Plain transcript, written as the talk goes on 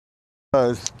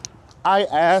Because I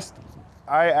asked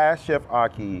I asked Chef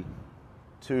Aki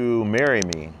to marry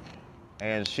me,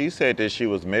 and she said that she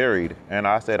was married, and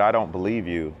I said I don't believe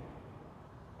you.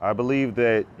 I believe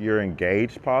that you're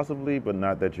engaged possibly, but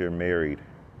not that you're married.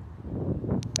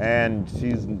 And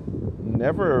she's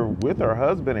never with her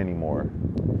husband anymore.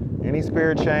 Any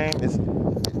spare change?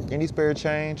 Any spare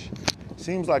change?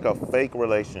 Seems like a fake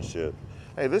relationship.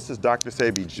 Hey, this is Dr.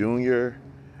 Sebijr Jr.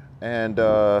 And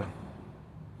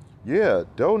yeah,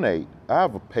 donate. I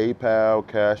have a PayPal,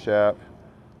 Cash App.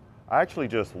 I actually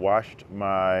just washed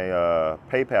my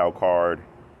PayPal card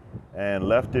and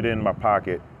left it in my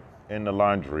pocket in the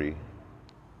laundry.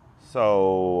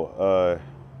 So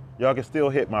y'all can still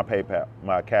hit my PayPal,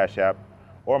 my Cash App,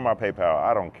 or my PayPal.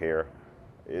 I don't care.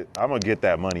 I'm gonna get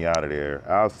that money out of there.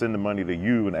 I'll send the money to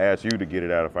you and ask you to get it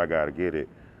out if I gotta get it.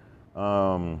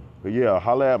 But yeah,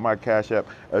 holla at my Cash App.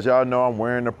 As y'all know, I'm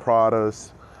wearing the Pradas.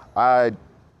 I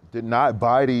did not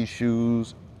buy these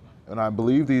shoes, and I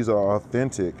believe these are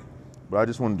authentic. But I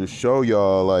just wanted to show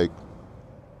y'all, like,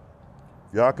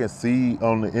 y'all can see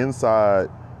on the inside.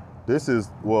 This is,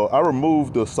 well, I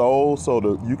removed the sole so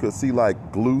that you could see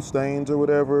like glue stains or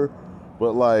whatever.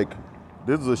 But like,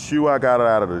 this is a shoe I got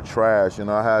out of the trash, and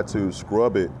I had to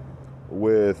scrub it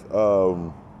with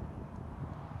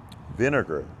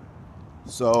vinegar.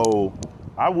 So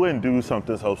I wouldn't do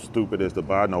something so stupid as to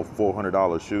buy no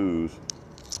 $400 shoes.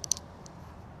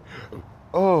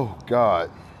 Oh God.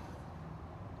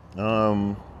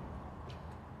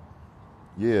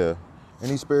 Yeah.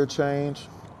 Any spare change?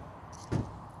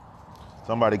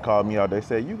 Somebody called me out. They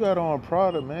said, "You got on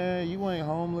Prada, man. You ain't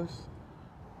homeless."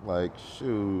 Like,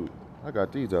 shoot, I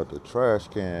got these out the trash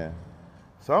can.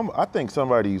 I think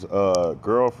somebody's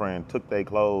girlfriend took their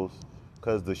clothes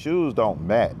because the shoes don't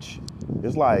match.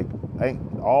 It's like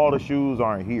all the shoes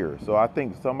aren't here. So I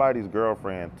think somebody's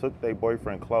girlfriend took their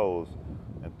boyfriend clothes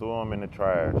and threw them in the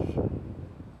trash.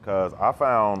 Cause I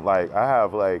found like I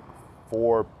have like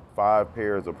 4, 5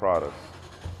 pairs of products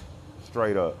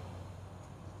straight up.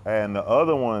 And the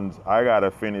other ones, I gotta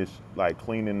finish like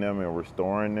cleaning them and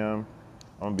restoring them.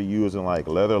 I'm gonna be using like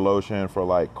leather lotion for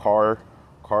like car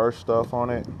stuff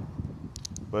on it.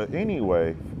 But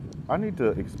anyway, I need to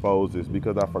expose this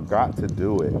because I forgot to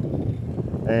do it.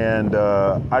 And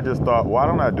I just thought, why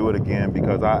don't I do it again?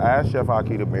 Because I asked Chef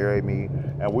Aki to marry me,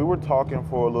 and we were talking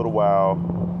for a little while.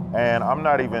 And I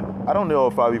don't know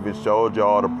if I've even showed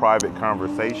y'all the private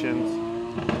conversations.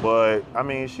 But I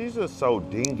mean, she's just so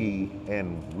dingy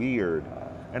and weird.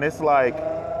 And it's like,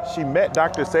 she met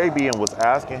Dr. Sebi and was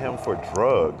asking him for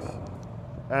drugs.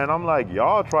 And I'm like,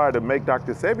 y'all tried to make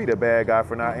Dr. Sebi the bad guy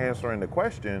for not answering the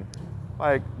question.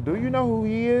 Like, do you know who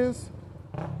he is?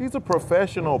 He's a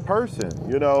professional person,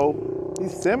 you know?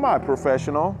 He's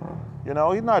semi-professional. You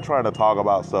know, he's not trying to talk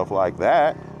about stuff like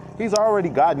that. He's already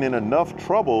gotten in enough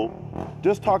trouble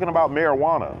just talking about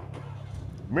marijuana.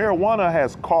 Marijuana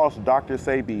has cost Dr.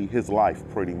 Sebi his life,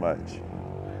 pretty much.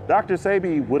 Dr.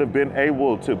 Sebi would have been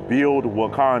able to build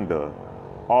Wakanda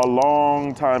a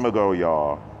long time ago,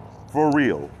 y'all. For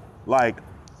real. Like,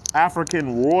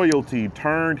 African royalty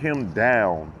turned him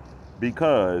down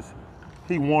because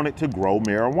he wanted to grow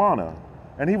marijuana.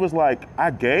 And he was like,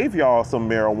 I gave y'all some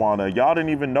marijuana. Y'all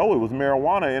didn't even know it was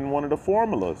marijuana in one of the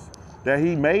formulas that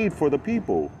he made for the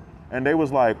people. And they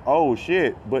was like, oh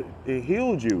shit, but it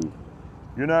healed you.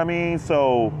 You know what I mean?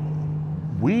 So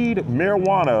weed,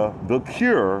 marijuana, the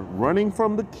cure, running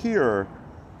from the cure,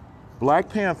 Black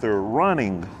Panther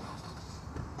running,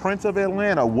 Prince of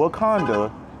Atlanta,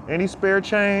 Wakanda, any spare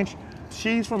change?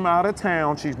 She's from out of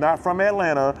town. She's not from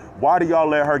Atlanta. Why do y'all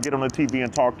let her get on the TV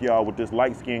and talk to y'all with this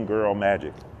light-skinned girl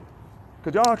magic?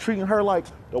 Cause y'all treating her like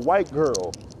the white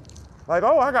girl. Like,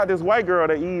 oh, I got this white girl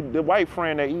the white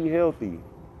friend that eat healthy.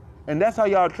 And that's how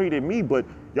y'all treated me, but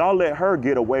y'all let her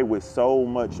get away with so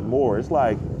much more. It's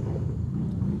like,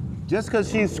 just because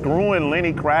she's screwing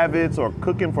Lenny Kravitz or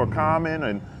cooking for Common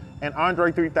and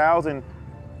Andre 3000,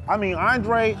 I mean,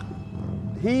 Andre,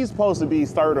 he's supposed to be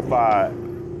certified.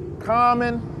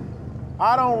 Common,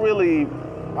 I don't really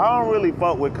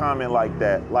fuck with Common like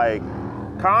that. Like,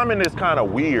 Common is kind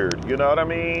of weird, you know what I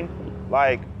mean?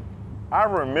 Like, I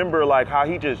remember like how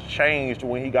he just changed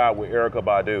when he got with Erykah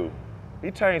Badu.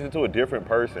 He changed into a different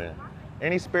person.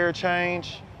 Any spare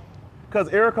change? Because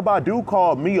Erykah Badu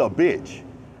called me a bitch.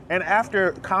 And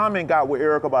after Common got with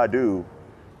Erykah Badu,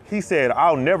 he said,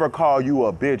 I'll never call you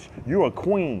a bitch. You're a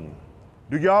queen.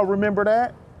 Do y'all remember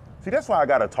that? See, that's why I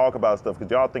gotta talk about stuff,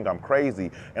 because y'all think I'm crazy.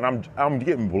 And I'm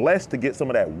getting blessed to get some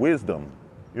of that wisdom.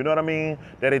 You know what I mean?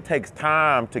 That it takes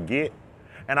time to get.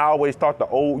 And I always thought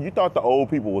you thought the old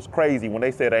people was crazy when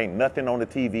they said ain't nothing on the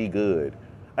TV good.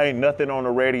 Ain't nothing on the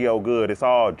radio good. It's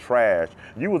all trash.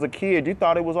 You was a kid, you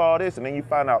thought it was all this, and then you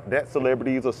find out that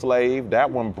celebrity is a slave, that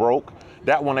one broke,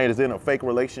 that one is in a fake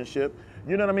relationship.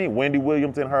 You know what I mean? Wendy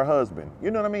Williams and her husband.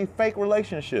 You know what I mean? Fake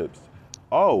relationships.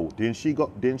 Oh, didn't Chef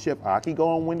Ahki go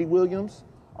on Wendy Williams?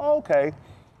 Oh, okay.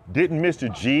 Didn't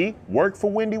Mr. G work for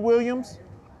Wendy Williams?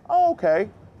 Oh, okay.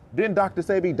 Didn't Dr.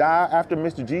 Sebijr die after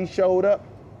Mr. G showed up?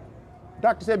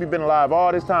 Dr. Sebijr been alive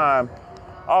all this time.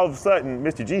 All of a sudden,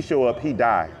 Mr. G show up, he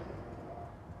died.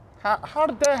 How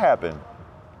did that happen?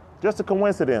 Just a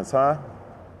coincidence, huh?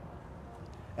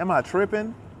 Am I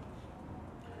tripping?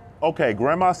 Okay,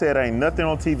 Grandma said ain't nothing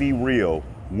on TV real.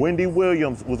 Wendy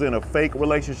Williams was in a fake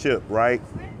relationship, right?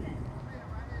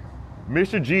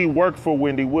 Mr. G worked for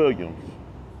Wendy Williams.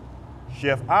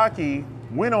 Chef Ahki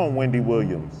went on Wendy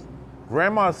Williams.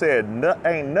 Grandma said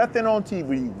ain't nothing on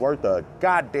TV worth a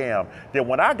goddamn. Then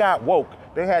when I got woke,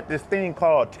 they had this thing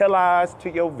called Tell Eyes to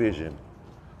Your Vision.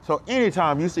 So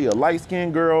anytime you see a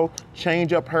light-skinned girl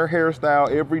change up her hairstyle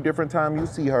every different time you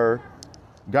see her,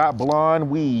 got blonde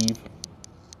weave,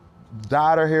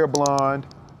 dyed her hair blonde,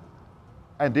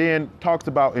 and then talks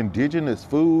about indigenous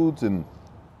foods and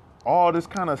all this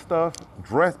kind of stuff,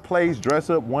 plays dress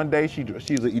up. One day she's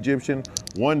an Egyptian,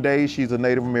 one day she's a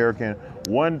Native American,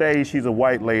 one day she's a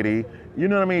white lady, you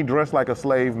know what I mean, dressed like a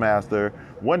slave master.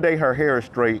 One day her hair is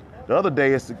straight, the other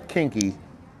day it's kinky.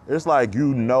 It's like,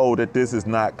 you know that this is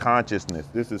not consciousness,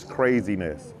 this is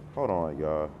craziness. Hold on,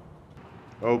 y'all.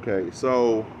 Okay,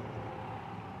 so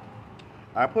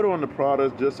I put on the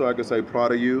products just so I can say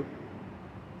proud of you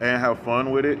and have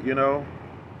fun with it, you know?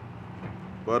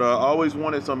 But I always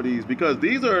wanted some of these because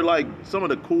these are like some of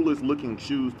the coolest looking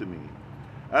shoes to me.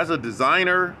 As a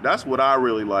designer, that's what I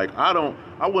really like.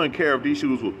 I wouldn't care if these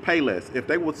shoes were Payless. If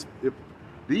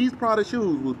these product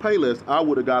shoes was Payless, I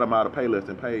would have got them out of Payless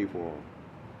and paid for them.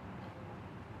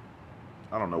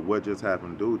 I don't know what just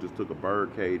happened. Dude just took a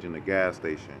bird cage in the gas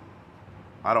station.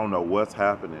 I don't know what's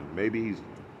happening. Maybe he's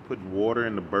putting water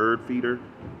in the bird feeder.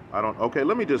 Okay,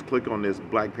 let me just click on this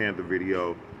Black Panther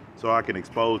video so I can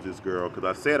expose this girl, because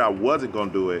I said I wasn't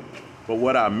gonna do it, but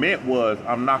what I meant was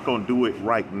I'm not gonna do it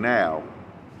right now.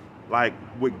 Like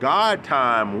with God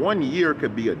time, 1 year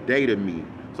could be a day to me.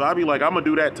 So I'd be like, I'm gonna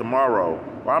do that tomorrow,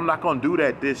 or I'm not gonna do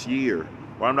that this year,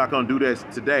 or I'm not gonna do this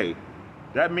today.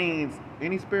 That means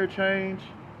any spirit change,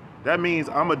 that means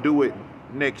I'm gonna do it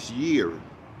next year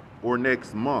or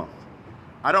next month.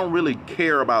 I don't really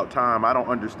care about time. I don't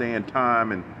understand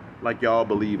time and like y'all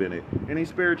believe in it. Any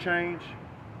spirit change?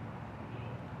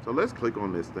 So let's click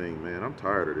on this thing, man. I'm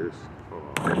tired of this. Hold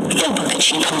on. We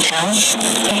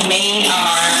made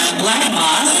our black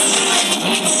moss.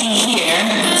 You can see here,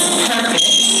 perfect,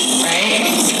 right?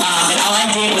 And all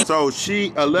I did was... So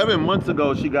 11 months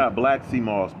ago, she got black sea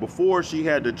moss. Before, she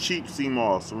had the cheap sea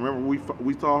moss. Remember,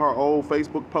 we saw her old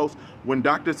Facebook post? When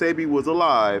Dr. Sebijr was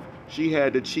alive, she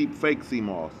had the cheap fake sea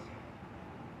moss.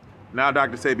 Now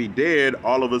Dr. Sebijr dead,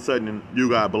 all of a sudden, you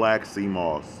got black sea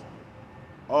moss.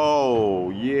 Oh,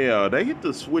 yeah, they hit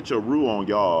the switcheroo on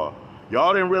y'all.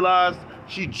 Y'all didn't realize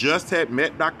she just had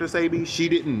met Dr. Sebijr. She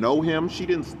didn't know him. She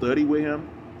didn't study with him.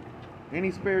 Any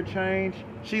spirit change?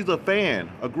 She's a fan,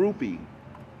 a groupie,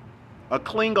 a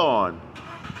Klingon,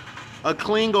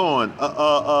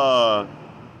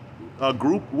 a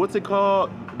group, what's it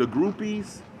called? The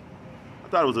groupies? I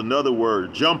thought it was another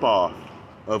word, jump off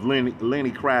of Lenny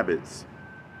Kravitz.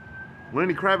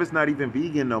 Lenny Kravitz not even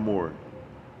vegan no more.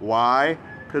 Why?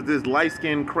 Because this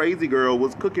light-skinned crazy girl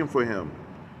was cooking for him.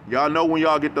 Y'all know when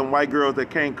y'all get them white girls that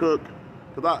can't cook?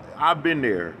 Because I've been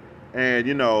there. And,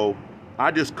 you know,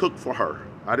 I just cook for her.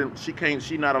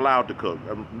 She not allowed to cook.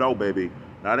 No, baby.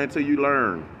 Not until you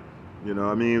learn. You know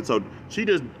what I mean? So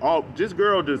this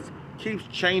girl just keeps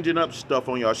changing up stuff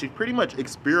on y'all. She's pretty much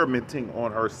experimenting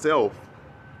on herself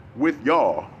with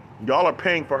y'all. Y'all are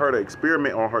paying for her to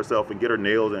experiment on herself and get her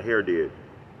nails and hair did.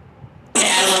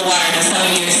 Add a little water, because some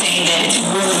of you are saying that it's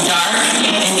really dark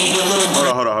and maybe a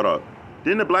little... Hold on.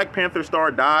 Didn't the Black Panther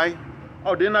star die?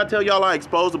 Oh, didn't I tell y'all I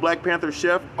exposed the Black Panther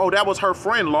chef? Oh, that was her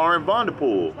friend, Lauren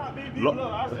Vanderpool. Stop being beat up.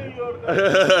 I seen you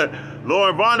over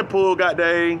Lauren Vanderpool,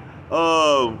 goddamn,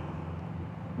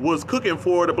 was cooking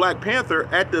for the Black Panther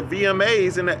at the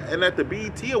VMAs and at the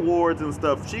BET Awards and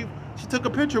stuff. She took a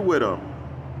picture with him.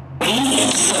 So again,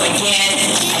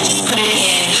 I just put it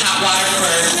in hot water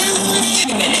for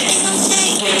 2 minutes.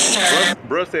 Give it a stir.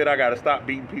 Bruh said I gotta stop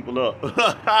beating people up. Put in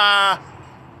my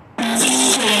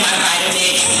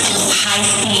Vitamix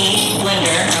high-speed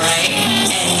blender, all right?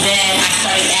 And then I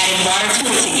started adding water to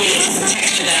it to get it to the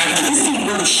texture that I want. This thing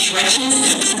really stretches,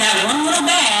 so that one little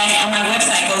bag on my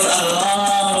website goes a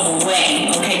long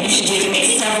way, okay? You should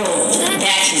make several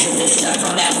batches of this stuff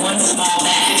from that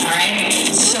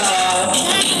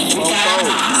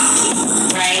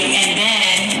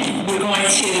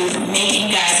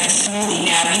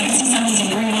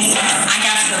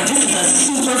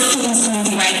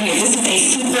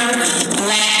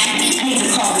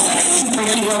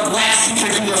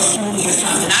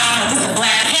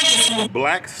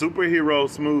black superhero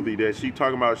smoothie that she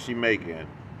talking about she making.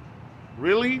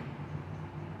 Really?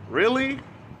 Really?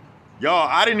 Y'all,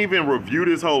 I didn't even review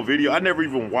this whole video. I never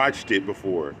even watched it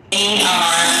before. They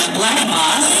are black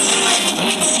moss.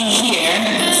 You can see here,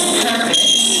 perfect,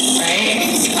 right?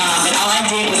 And all I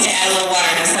did was to add a little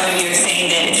water. Now some of you are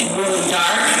saying that it's really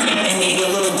dark and maybe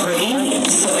a little gritty.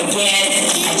 So again,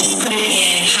 I just put it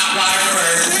in hot water for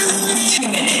 2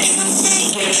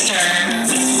 minutes. Give it a stir.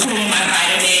 Put it in my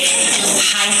Vitamix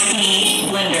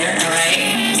high-speed blender, all right?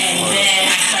 And then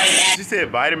I started adding. She said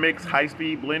Vitamix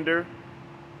high-speed blender.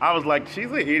 I was like,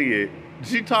 she's an idiot.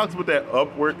 She talks with that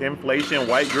upward inflation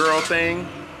white girl thing.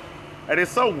 And it's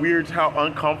so weird how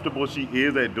uncomfortable she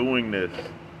is at doing this.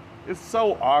 It's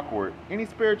so awkward. Any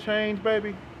spare change,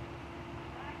 baby?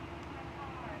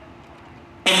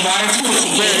 And water to it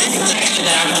to get the texture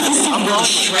that I want. This thing really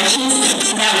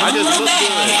stretches, so that one little bag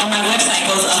on my website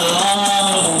goes a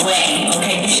long way.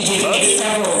 Okay, you should give me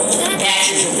several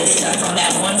batches of this stuff from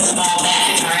that one small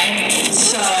bag. All right.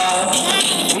 So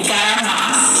we've got our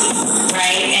moss,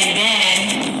 right, and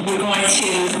then we're going to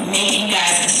make you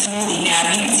guys a smoothie. Now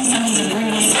you can see some of these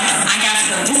ingredients. I got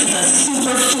some. This is a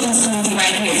super food smoothie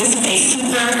right here. This is a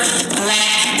super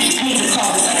black. I need to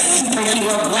call this like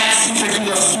black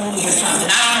superhero smoothie or something.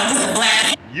 I don't know. This is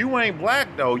black. You ain't black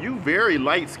though. You very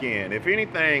light skinned. If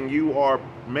anything, you are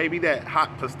maybe that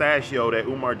hot pistachio that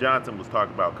Umar Johnson was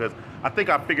talking about. Because I think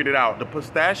I figured it out. The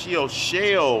pistachio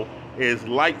shell is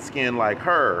light skinned like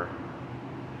her,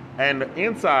 and the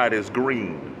inside is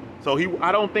green. So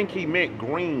I don't think he meant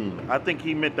green. I think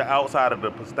he meant the outside of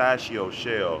the pistachio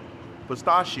shell.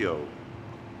 Pistachio.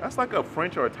 That's like a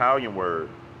French or Italian word.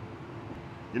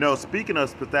 You know, speaking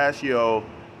of pistachio,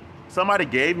 somebody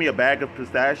gave me a bag of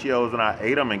pistachios and I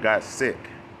ate them and got sick.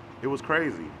 It was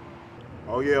crazy.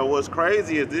 Oh yeah, what's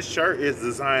crazy is this shirt is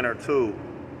designer too,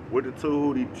 with the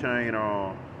two hoodie chain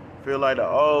on. Feel like the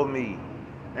old me.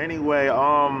 Anyway,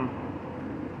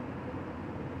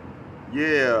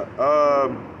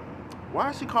 why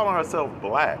is she calling herself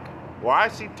black? Why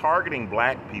is she targeting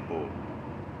black people?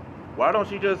 Why don't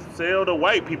she just sell to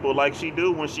white people like she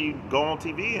do when she go on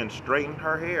TV and straighten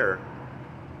her hair?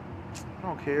 I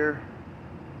don't care.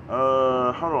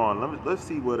 Hold on. Let's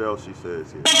see what else she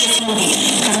says here. Because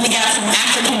we got some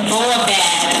African boa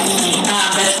bag.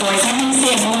 That's for how do you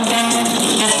say boa bag?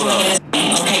 That's what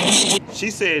okay, you should.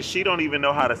 She says she don't even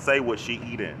know how to say what she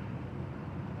eating.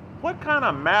 What kind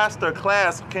of master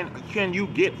class can you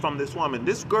get from this woman?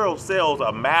 This girl sells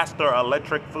a master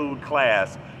electric food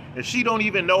class, and she don't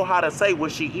even know how to say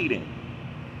what she eating.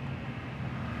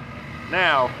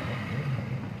 Now,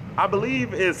 I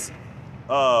believe it's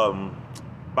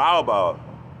baobab,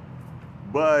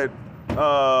 but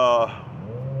I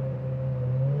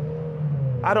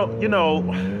don't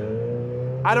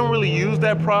really use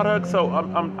that product, so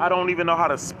I don't even know how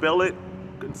to spell it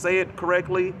and say it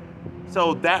correctly.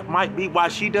 So that might be why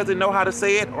she doesn't know how to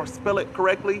say it or spell it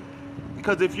correctly.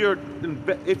 Because if you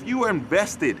were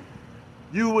invested,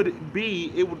 it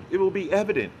would be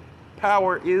evident.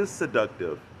 Power is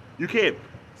seductive. You can't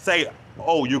say,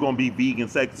 oh, you're gonna be vegan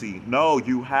sexy. No,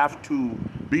 you have to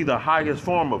be the highest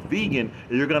form of vegan,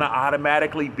 and you're gonna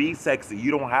automatically be sexy.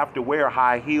 You don't have to wear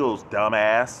high heels,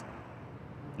 dumbass.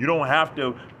 You don't have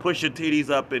to push your titties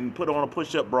up and put on a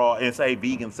push-up bra and say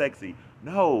vegan sexy.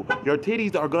 No, your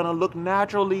titties are gonna look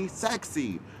naturally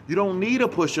sexy. You don't need a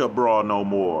push-up bra no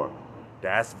more.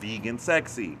 That's vegan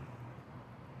sexy.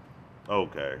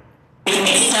 Okay.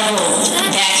 Several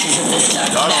batches of this stuff.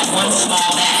 That one small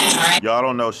batch, all right? Y'all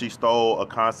don't know she stole a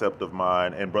concept of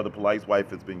mine, and Brother Polite's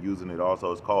wife has been using it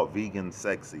also. It's called vegan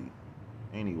sexy.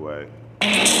 Anyway.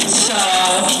 So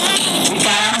we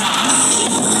got our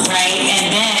moss, right?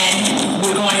 And then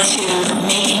we're going to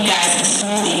make you guys a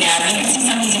smoothie. Now you can see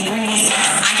some of these ingredients.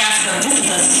 I got some. This is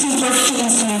a super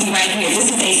food smoothie right here. This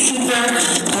is a super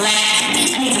black.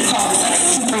 I need to call this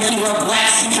like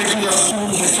black superhero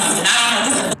smoothie or something. I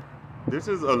don't know. This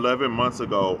is 11 months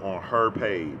ago on her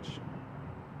page.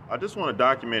 I just want to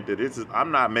document that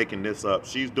I'm not making this up.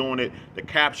 She's doing it. The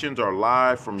captions are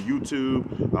live from YouTube.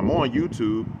 I'm on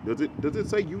YouTube. Does it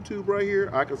say YouTube right here?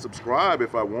 I can subscribe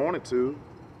if I wanted to.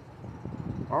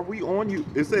 Are we on you?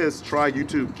 It says try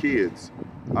YouTube Kids.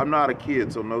 I'm not a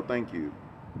kid, so no thank you.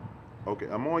 Okay,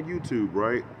 I'm on YouTube,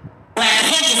 right?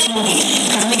 Because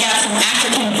we got some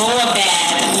African boa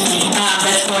bag.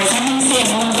 That's for how do you say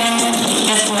boa bag?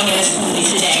 That's going in a smoothie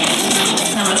today.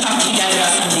 So I'm gonna talk to you guys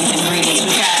about some of these ingredients.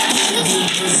 We got the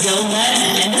Brazil nut,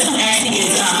 and this one actually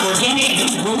is organic,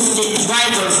 roasted, dry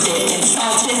roasted, and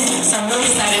salted. So I'm really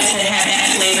excited to have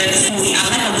that flavor in the smoothie. I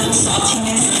like a little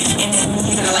saltiness in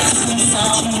smoothies that are like sweet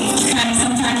salty kind of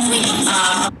sometimes.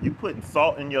 You putting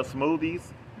salt in your smoothies?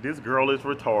 This girl is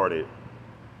retarded.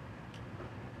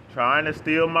 Trying to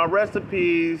steal my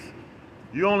recipes.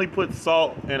 You only put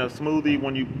salt in a smoothie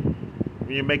when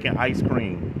you're making ice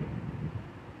cream.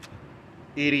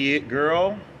 Idiot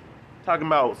girl. Talking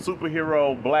about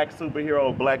Black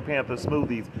Panther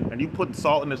smoothies, and you put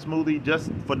salt in the smoothie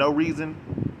just for no reason?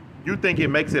 You think it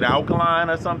makes it alkaline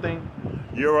or something?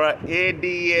 You're an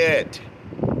idiot.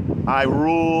 I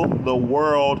rule the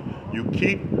world. You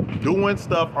keep doing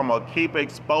stuff, I'm gonna keep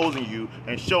exposing you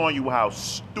and showing you how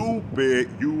stupid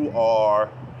you are.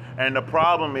 And the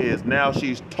problem is now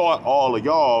she's taught all of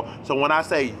y'all. So when I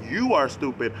say you are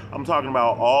stupid, I'm talking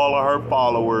about all of her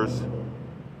followers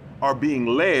are being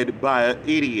led by an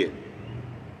idiot.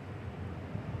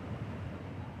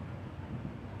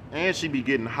 And she be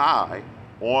getting high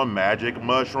on magic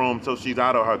mushrooms, so she's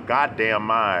out of her goddamn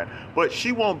mind. But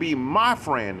she won't be my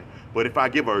friend. But if I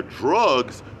give her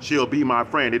drugs, she'll be my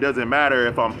friend. It doesn't matter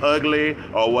if I'm ugly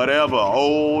or whatever,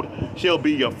 old. She'll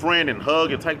be your friend and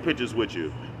hug and take pictures with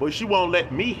you. But she won't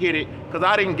let me hit it because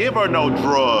I didn't give her no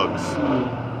drugs.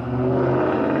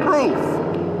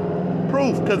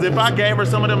 Proof, because if I gave her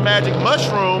some of the magic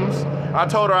mushrooms, I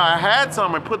told her I had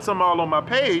some and put some all on my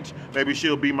page, maybe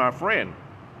she'll be my friend.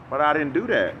 But I didn't do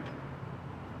that.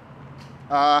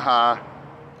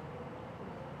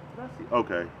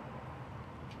 Okay.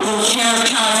 Carrot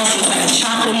tolerance is like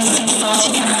chocolatey, sweet,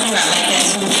 salty kind of flavor. I like that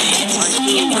too. And to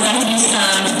sweeten, we're gonna do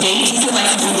some dates. These are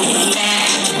like really fat,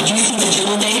 juicy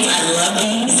jewel dates. I love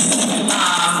these.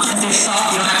 Because they're soft,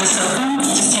 you don't have to soak them.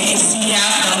 Just take the seed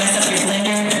out, don't mess up your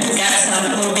blender. Got some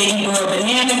little baby girl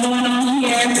banana going on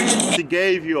here. She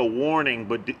gave you a warning,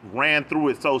 but ran through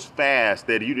it so fast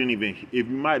that you didn't even, if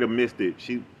you might have missed it,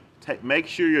 make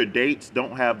sure your dates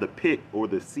don't have the pit or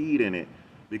the seed in it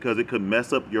because it could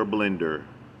mess up your blender.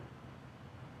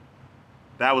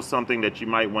 That was something that you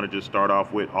might want to just start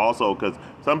off with also, because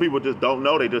some people just don't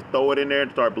know. They just throw it in there and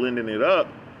start blending it up.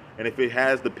 And if it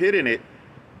has the pit in it,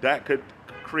 that could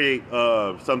create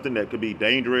something that could be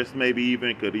dangerous, maybe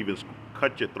even could even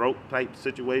cut your throat type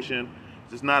situation.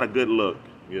 It's just not a good look,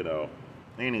 you know.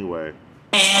 Anyway.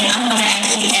 And I'm going to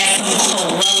actually add some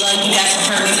chlorella. You guys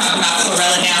have heard me talk about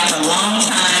chlorella now for a long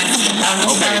time.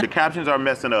 Okay, the captions are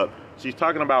messing up. She's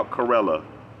talking about chlorella.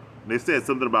 They said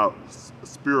something about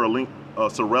sorella.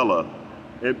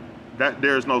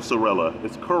 There's no sorella.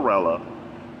 It's chlorella.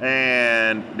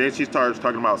 And then she starts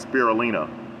talking about spirulina.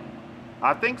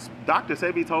 I think Dr.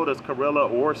 Sebijr told us chlorella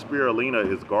or spirulina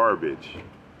is garbage.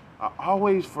 I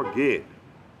always forget.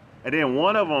 And then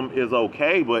one of them is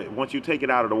okay, but once you take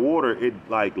it out of the water, it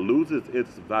like loses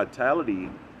its vitality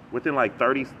within like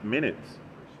 30 minutes.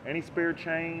 Any spare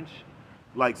change?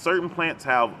 Like certain plants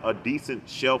have a decent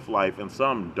shelf life and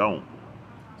some don't.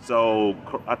 So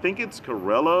I think it's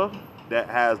chlorella that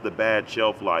has the bad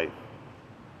shelf life.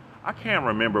 I can't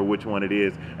remember which one it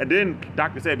is. And then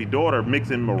Dr. Sebijr's daughter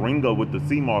mixing moringa with the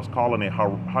sea moss, calling it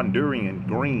Honduran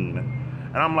green.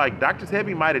 And I'm like, Dr.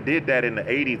 Sebijr might have did that in the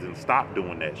 80s and stopped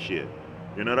doing that shit.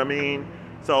 You know what I mean?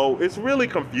 So it's really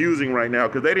confusing right now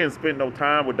because they didn't spend no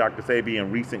time with Dr. Sebijr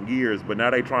in recent years, but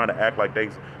now they trying to act like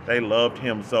they loved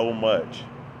him so much.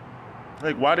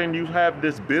 Like, why didn't you have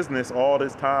this business all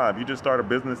this time? You just started a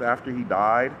business after he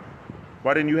died?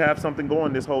 Why didn't you have something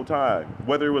going this whole time?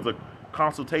 Whether it was a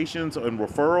consultations and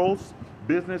referrals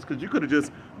business, because you could have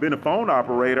just been a phone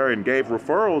operator and gave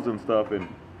referrals and stuff and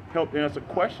helped answer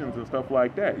questions and stuff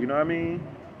like that. You know what I mean?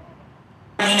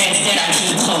 Instead, I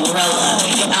do chlorella.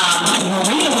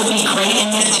 Moringa would be great in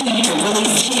this too. You could really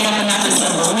kick it up and after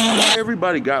some moringa.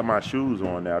 Everybody got my shoes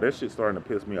on now. That shit's starting to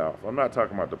piss me off. I'm not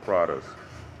talking about the Pradas.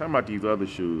 I'm talking about these other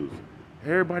shoes.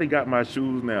 Everybody got my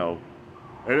shoes now.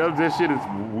 And this shit is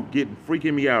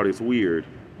freaking me out. It's weird.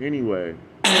 Anyway.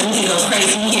 Okay,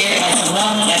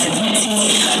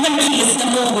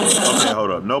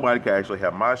 hold up. Nobody can actually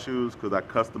have my shoes because I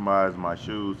customized my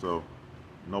shoes, so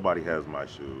nobody has my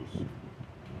shoes.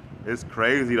 It's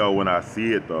crazy though when I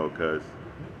see it though, because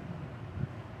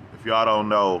if y'all don't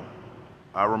know,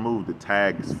 I removed the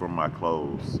tags from my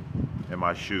clothes and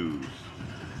my shoes.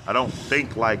 I don't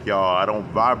think like y'all. I don't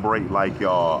vibrate like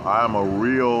y'all. I'm a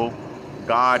real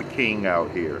God King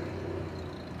out here.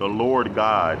 The Lord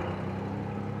God.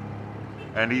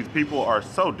 And these people are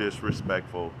so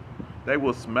disrespectful. They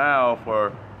will smile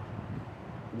for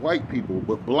white people,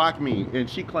 but block me. And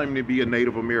she claimed to be a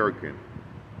Native American.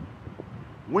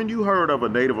 When you heard of a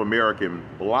Native American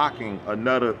blocking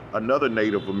another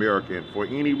Native American for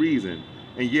any reason,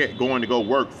 and yet going to go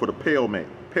work for the pale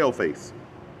face?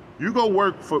 You go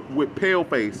work with pale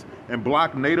face and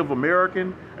block Native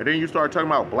American, and then you start talking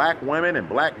about black women and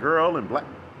black girl and black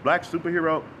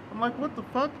superhero. I'm like, what the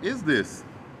fuck is this?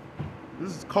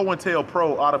 This is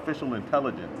COINTELPRO artificial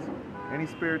intelligence. Any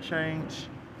spirit change?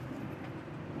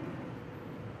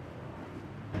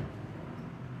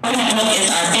 Coconut milk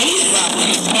is our base,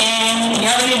 and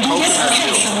y'all ready to do this?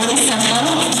 Okay, so really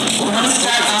simple. We're going to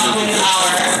start off with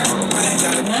our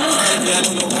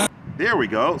milk. There we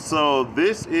go. So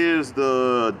this is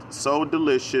the So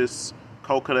Delicious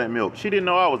coconut milk. She didn't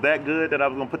know I was that good that I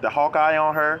was gonna put the Hawkeye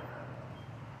on her.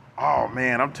 Oh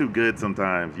man, I'm too good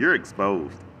sometimes. You're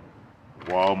exposed.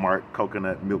 Walmart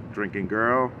coconut milk drinking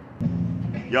girl.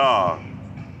 Y'all,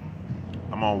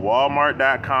 I'm on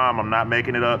walmart.com. I'm not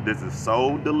making it up. This is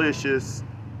So Delicious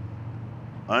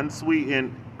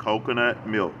unsweetened coconut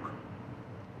milk.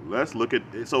 Let's look at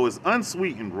it. So it's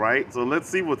unsweetened, right? So let's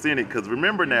see what's in it. Because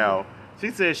remember now,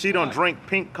 she says she don't drink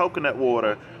pink coconut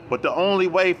water, but the only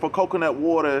way for coconut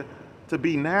water to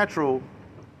be natural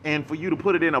and for you to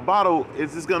put it in a bottle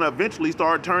is it's gonna eventually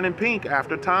start turning pink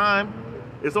after time.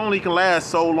 It's only can last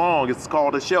so long. It's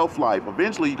called a shelf life.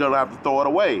 Eventually you're gonna have to throw it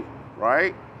away,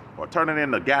 right? Or turn it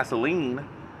into gasoline.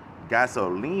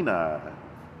 Gasolina.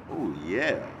 Oh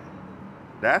yeah.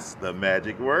 That's the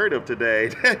magic word of today.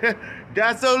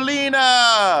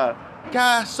 Gasolina!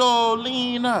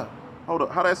 Gasolina! Hold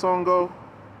up, how that song go?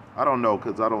 I don't know,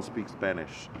 because I don't speak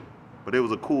Spanish. But it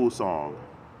was a cool song.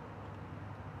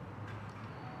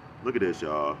 Look at this,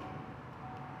 y'all.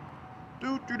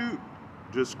 Doo-doo-doo.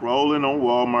 Just scrolling on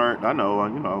Walmart. I know,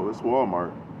 you know, it's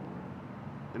Walmart.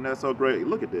 Isn't that so great?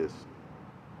 Look at this.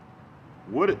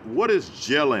 What is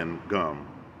gelin gum?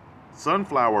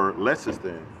 Sunflower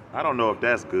lecithin. I don't know if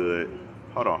that's good.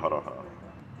 Hold on.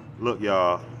 Look,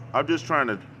 y'all, I'm just trying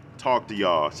to talk to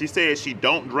y'all. She said she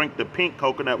don't drink the pink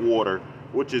coconut water,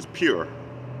 which is pure.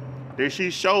 Then she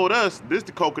showed us this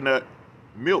the coconut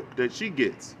milk that she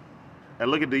gets. And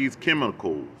look at these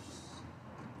chemicals.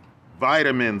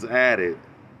 Vitamins added.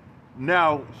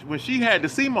 Now, when she had the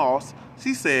sea moss,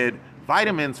 she said,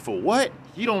 vitamins for what?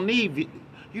 You don't need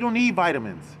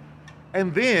vitamins.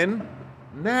 And then,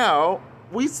 now,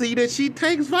 we see that she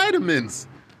takes vitamins.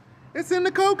 It's in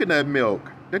the coconut milk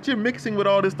that you're mixing with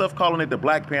all this stuff, calling it the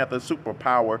Black Panther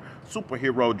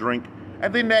superhero drink.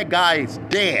 And then that guy is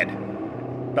dead.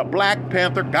 The Black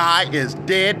Panther guy is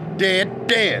dead.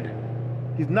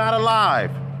 He's not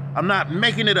alive. I'm not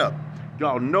making it up.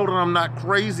 Y'all know that I'm not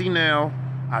crazy now.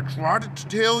 I tried to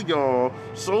tell y'all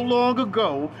so long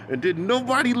ago, and didn't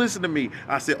nobody listen to me.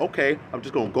 I said, okay, I'm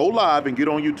just gonna go live and get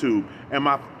on YouTube. And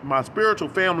my spiritual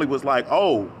family was like,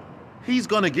 oh, he's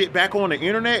gonna get back on the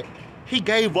internet? He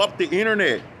gave up the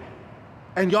internet.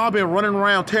 And y'all been running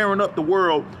around tearing up the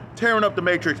world, tearing up the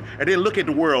matrix, and then look at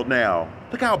the world now.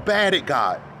 Look how bad it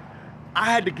got. I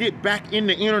had to get back in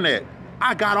the internet.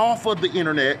 I got off of the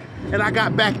internet, and I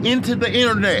got back into the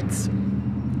internets.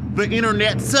 The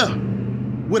internets.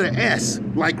 With an S,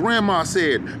 like grandma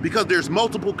said, because there's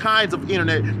multiple kinds of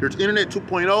internet. There's internet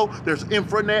 2.0, there's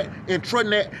intranet, and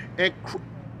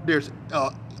there's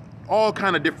all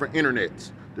kind of different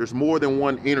internets. There's more than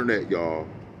one internet, y'all.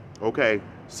 Okay,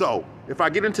 so if I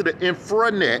get into the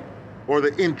infranet or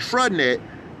the intranet,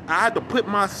 I have to put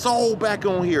my soul back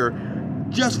on here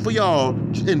just for y'all,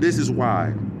 and this is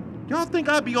why. Y'all think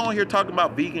I'd be on here talking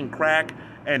about vegan crack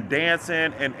and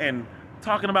dancing and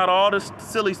talking about all this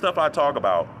silly stuff I talk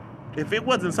about? If it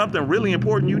wasn't something really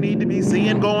important you need to be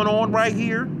seeing going on right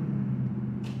here,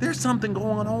 there's something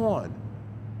going on.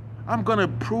 I'm gonna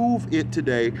prove it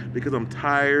today because I'm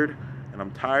tired, and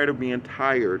I'm tired of being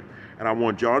tired, and I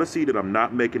want y'all to see that I'm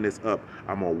not making this up.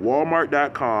 I'm on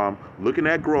walmart.com looking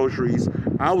at groceries.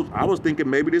 I was thinking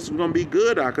maybe this was gonna be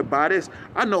good. I could buy this.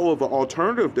 I know of an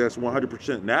alternative that's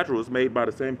 100% natural. It's made by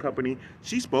the same company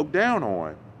she spoke down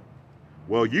on.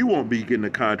 Well, you won't be getting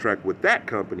a contract with that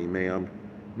company, ma'am.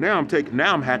 Now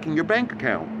I'm hacking your bank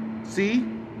account. See?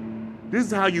 This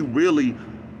is how you really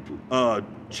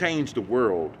change the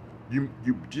world. You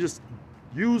just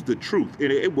use the truth,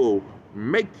 and it will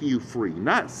make you free.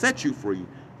 Not set you free,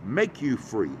 make you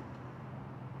free.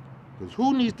 Because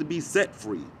who needs to be set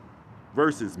free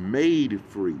versus made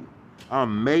free?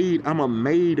 I'm a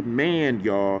made man,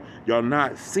 y'all. Y'all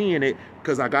not seeing it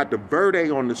because I got the verde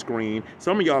on the screen.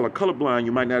 Some of y'all are colorblind.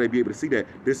 You might not be able to see that.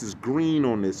 This is green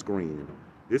on this screen.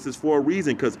 This is for a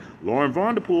reason, because Lauren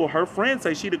Vanderpool, her friends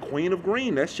say she the queen of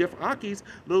green. That's Chef Aki's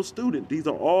little student. These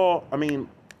are all,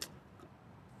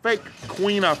 fake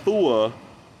Queen Afua,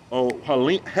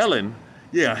 Helen.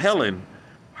 Yeah, Helen.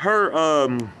 Her,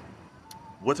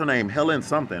 what's her name? Helen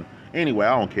something. Anyway,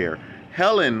 I don't care.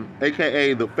 Helen,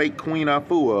 aka the fake Queen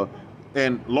Afua,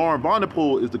 and Lauren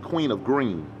Vanderpool is the queen of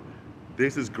green.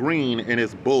 This is green and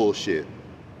it's bullshit.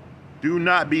 Do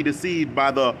not be deceived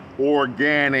by the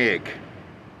organic.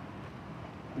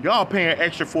 Y'all paying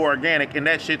extra for organic and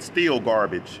that shit's still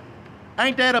garbage.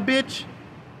 Ain't that a bitch?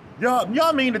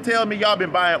 Y'all mean to tell me y'all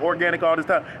been buying organic all this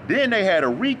time? Then they had a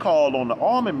recall on the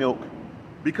almond milk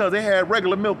because it had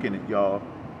regular milk in it, y'all.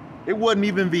 It wasn't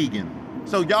even vegan.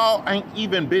 So y'all ain't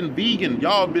even been vegan.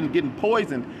 Y'all been getting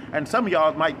poisoned. And some of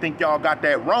y'all might think y'all got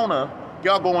that Rona.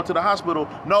 Y'all going to the hospital.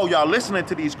 No, y'all listening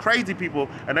to these crazy people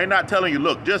and they're not telling you,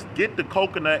 look, just get the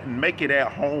coconut and make it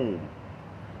at home.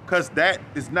 Because that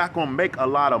is not going to make a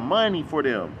lot of money for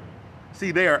them.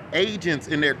 See, they are agents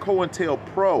and they're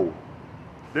COINTELPRO.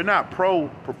 They're not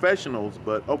pro-professionals,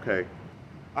 but okay.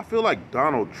 I feel like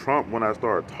Donald Trump when I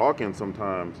start talking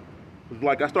sometimes. It's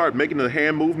like I start making the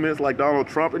hand movements like Donald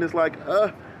Trump, and it's like,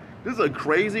 this is a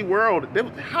crazy world.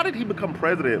 How did he become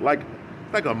president? Like,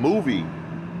 it's like a movie.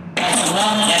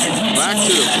 Back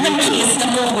to the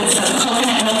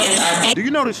future. Do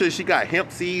you notice that she got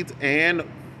hemp seeds and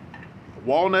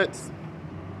walnuts?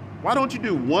 Why don't you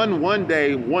do one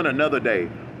day, one another day?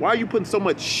 Why are you putting so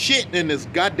much shit in this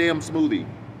goddamn smoothie?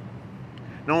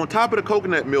 Now on top of the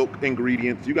coconut milk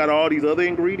ingredients, you got all these other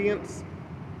ingredients.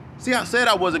 See, I said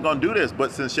I wasn't gonna do this,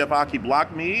 but since Chef Ahki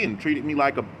blocked me and treated me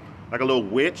like a little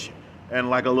witch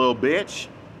and like a little bitch,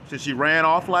 since she ran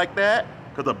off like that,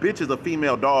 because a bitch is a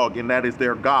female dog and that is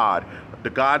their god.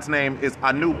 The god's name is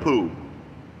Anubis.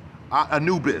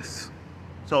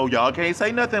 So y'all can't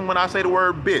say nothing when I say the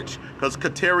word bitch, because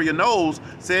Kateria Knowles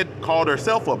called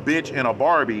herself a bitch and a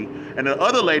Barbie, and the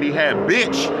other lady had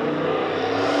bitch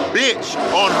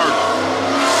on her.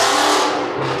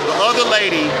 The other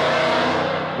lady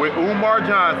with Umar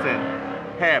Johnson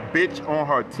had bitch on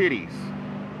her titties.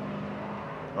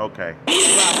 Okay.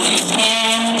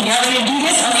 And you're ready to do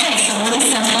this? Okay, so really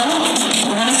simple.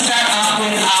 We're going to start off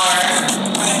with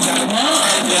our milk.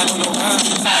 About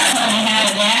a cup and a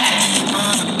half of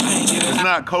that. It's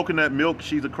not coconut milk.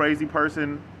 She's a crazy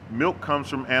person. Milk comes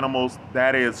from animals.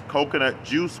 That is coconut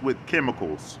juice with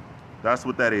chemicals. That's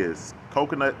what that is.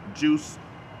 Coconut juice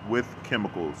with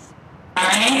chemicals.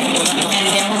 Alright, and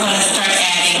then we're going to start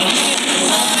adding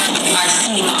our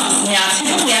sea moss. Now,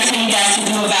 typically I tell you guys to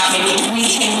do about maybe 3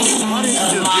 tablespoons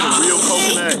of moss real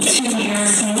coconut to your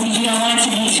smoothie. You don't want it to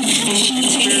be too fishy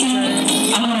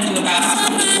tasting. I'm going to do about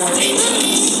 4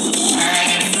 tablespoons.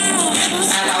 Alright, I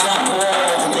want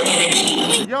all the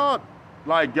energy.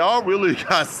 Y'all really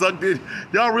got sucked in.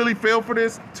 Y'all really fell for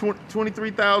this?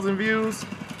 23,000 views?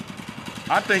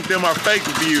 I think them are fake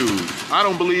views. I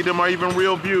don't believe them are even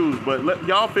real views, but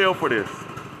y'all fell for this.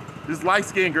 This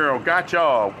light-skinned girl got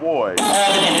y'all, boy.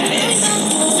 All the benefits.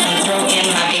 I'm throw in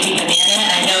my baby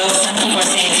banana. I know some people are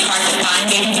saying it's hard to find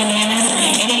baby bananas, and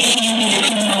it can be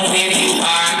depending on where you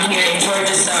are. Here in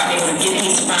Georgia, so I'm able to get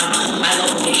these from my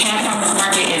local cat farmers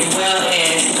market as well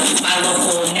as my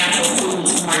local natural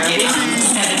foods market.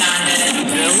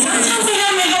 Sometimes we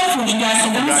have them at Whole Foods, you guys,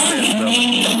 so don't say you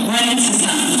may run into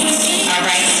something. All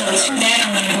right, so to that,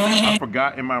 I'm going to go ahead. I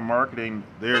forgot in my marketing,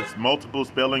 there's multiple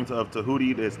spellings of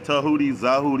Tahuti. There's Tahuti,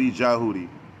 Zahuti, Jahuti.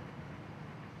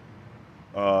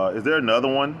 Is there another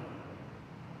one?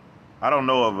 I don't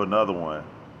know of another one.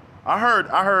 I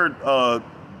heard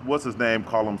what's his name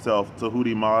call himself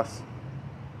Tahuti Moss.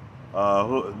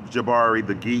 Jabari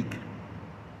the Geek.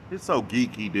 It's so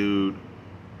geeky, dude.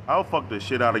 I'll fuck the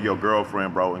shit out of your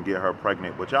girlfriend, bro, and get her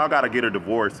pregnant. But y'all gotta get her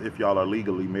divorced if y'all are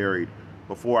legally married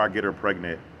before I get her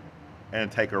pregnant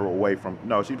and take her away from.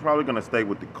 No, she's probably gonna stay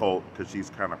with the cult because she's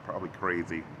kind of probably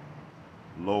crazy.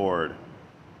 Lord.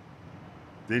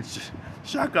 Then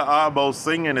Shaka Abo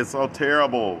singing is so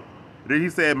terrible. Then he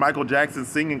said Michael Jackson's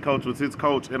singing coach was his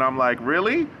coach, and I'm like,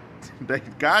 really? They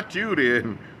got you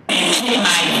then. Get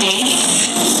my dates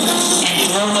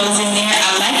and throw those in there.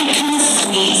 I like it kind of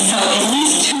sweet, so at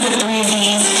least 2 to 3 of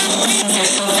these, since they're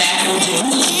so bad, will do.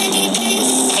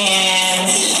 And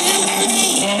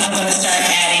then I'm going to start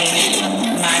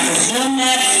adding my Brazil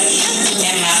nuts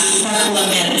and my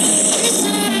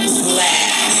supplements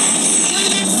last.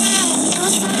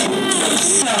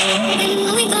 So, I want to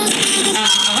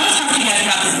talk to you guys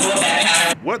about this blowback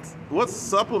powder. What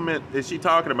supplement is she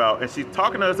talking about? And she's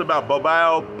talking to us about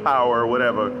Bobile Power or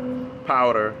whatever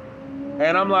powder.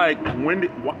 And I'm like,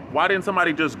 why didn't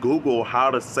somebody just Google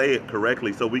how to say it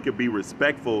correctly so we could be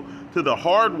respectful to the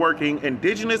hardworking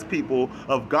indigenous people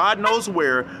of God knows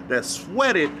where that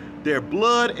sweated their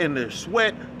blood and their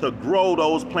sweat to grow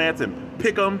those plants and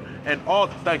pick them and all.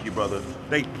 Thank you, brother.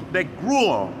 They grew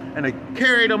them and they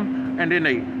carried them and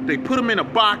then they put them in a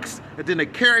box and then they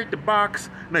carried the box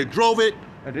and they drove it.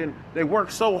 And then they work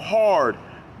so hard.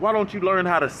 Why don't you learn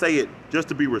how to say it just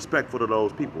to be respectful to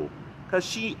those people?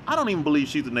 Because I don't even believe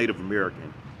she's a Native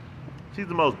American. She's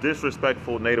the most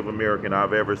disrespectful Native American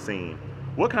I've ever seen.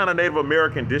 What kind of Native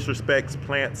American disrespects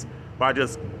plants by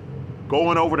just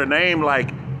going over the name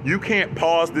like, you can't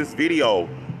pause this video?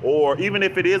 Or even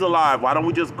if it is alive, why don't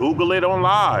we just Google it on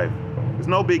live? It's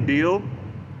no big deal.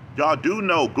 Y'all do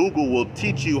know Google will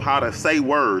teach you how to say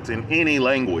words in any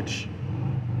language.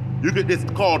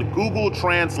 It's called Google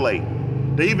Translate.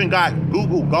 They even got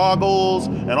Google goggles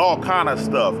and all kind of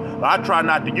stuff. I try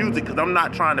not to use it because I'm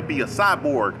not trying to be a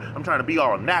cyborg. I'm trying to be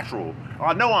all natural.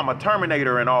 I know I'm a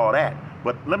Terminator and all that,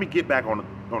 but let me get back on the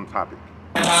topic.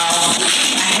 I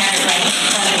have it right in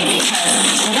front of me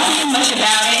because we don't hear much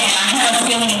about it, and I have a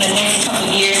feeling in the next couple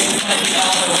of years it's going to be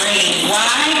all the rage.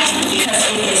 Why? Because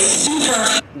it is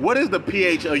super. What is the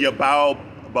pH of your bowel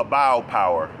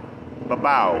power?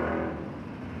 Bowel.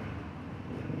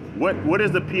 What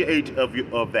is the pH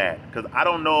of that? Because I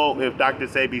don't know if Dr.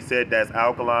 Sebijr said that's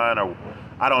alkaline or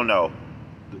I don't know.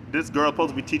 This girl's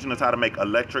supposed to be teaching us how to make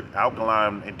electric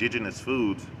alkaline indigenous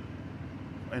foods.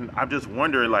 And I'm just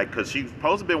wondering, like, because she's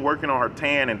supposed to be working on her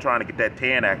tan and trying to get that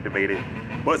tan activated.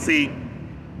 But see,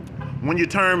 when you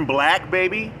turn black,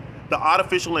 baby, the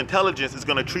artificial intelligence is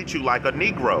going to treat you like a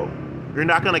Negro. You're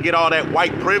not going to get all that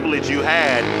white privilege you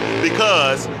had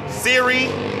because Siri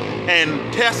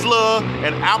and Tesla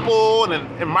and Apple and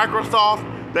Microsoft,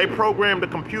 they programmed the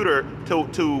computer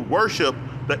to worship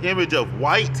the image of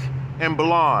white and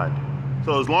blonde.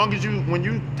 So as long as when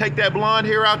you take that blonde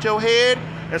hair out your head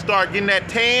and start getting that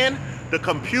tan, the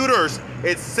computers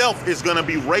itself is gonna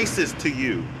be racist to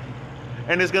you.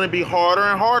 And it's gonna be harder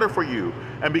and harder for you.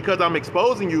 And because I'm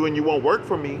exposing you and you won't work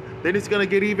for me, then it's gonna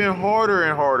get even harder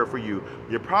and harder for you.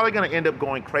 You're probably gonna end up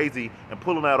going crazy and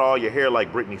pulling out all your hair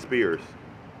like Britney Spears.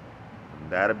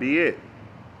 That'll be it.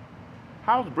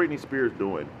 How's Britney Spears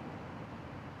doing?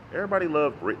 Everybody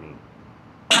loves Britney.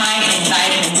 High in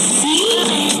vitamin C,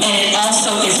 and it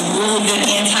also is really good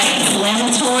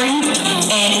anti-inflammatory,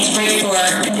 and it's great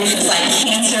for conditions like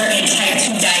cancer and type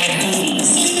 2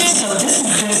 diabetes. So this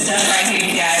is good stuff right here,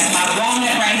 you guys. My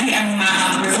walnut right here,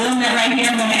 my Brazil nut right here,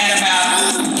 I'm going to add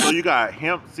about. So you got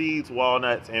hemp seeds,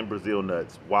 walnuts, and Brazil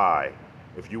nuts. Why?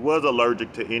 If you was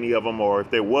allergic to any of them, or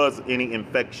if there was any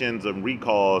infections and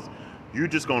recalls, you're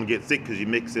just going to get sick because you're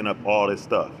mixing up all this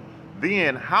stuff.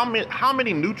 Then how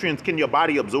many nutrients can your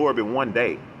body absorb in one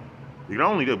day? You can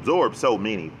only absorb so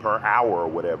many per hour or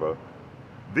whatever.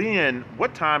 Then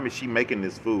what time is she making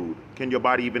this food? Can your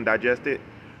body even digest it?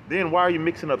 Then why are you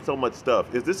mixing up so much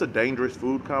stuff? Is this a dangerous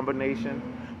food combination?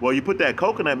 Well, you put that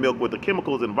coconut milk with the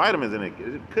chemicals and vitamins in it,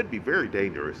 it could be very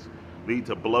dangerous. Lead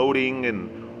to bloating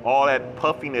and all that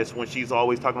puffiness when she's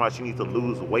always talking about she needs to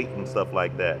lose weight and stuff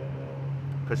like that.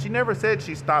 Because she never said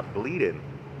she stopped bleeding.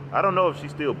 I don't know if she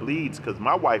still bleeds because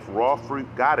my wife, Raw Fruit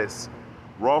Goddess,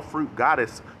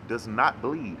 does not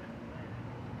bleed.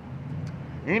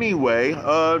 Anyway,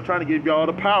 trying to give y'all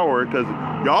the power because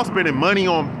y'all spending money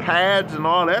on pads and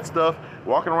all that stuff,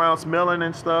 walking around smelling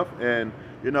and stuff. And,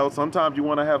 you know, sometimes you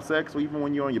want to have sex even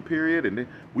when you're on your period. And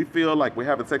we feel like we're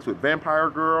having sex with Vampire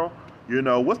Girl. You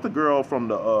know, what's the girl from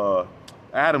the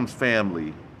Addams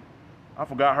Family? I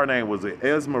forgot her name. Was it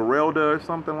Esmeralda or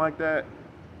something like that?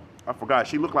 I forgot.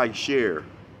 She looked like Cher.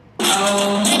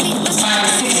 Oh, 5 or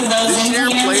 6 of those in here.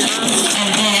 And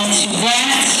then to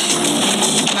that,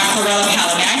 my chlorella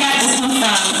calorie. I got this one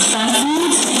from Sun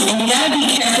Foods, and you gotta be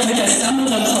careful because some of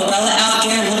the chlorella out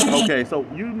there. Okay, so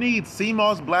you need sea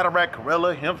moss, bladderwrack,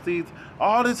 chlorella, hemp seeds,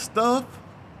 all this stuff?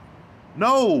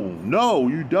 No,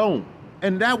 you don't.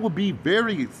 And that would be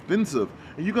very expensive.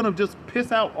 And you're gonna just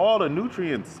piss out all the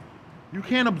nutrients. You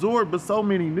can't absorb but so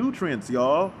many nutrients,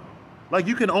 y'all. Like,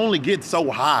 you can only get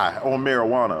so high on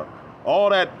marijuana. All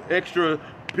that extra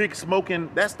big smoking,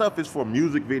 that stuff is for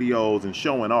music videos and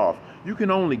showing off. You can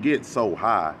only get so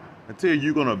high until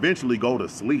you're gonna eventually go to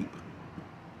sleep.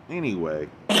 Anyway.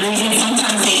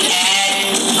 Sometimes they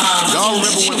add,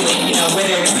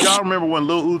 y'all remember when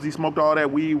Lil Uzi smoked all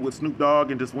that weed with Snoop Dogg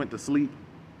and just went to sleep?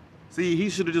 See, he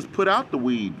should have just put out the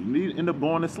weed and he ended up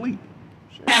going to sleep.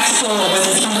 Some of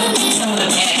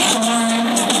them add corn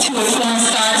to a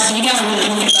cornstarch, so you gotta really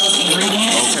look at those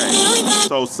ingredients. Okay,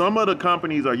 so some of the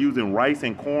companies are using rice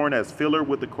and corn as filler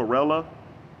with the chlorella.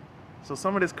 So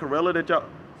some of this chlorella that y'all,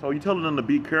 so you're telling them to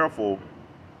be careful.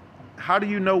 How do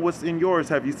you know what's in yours?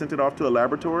 Have you sent it off to a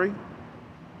laboratory?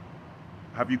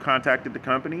 Have you contacted the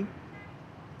company?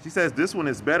 She says this one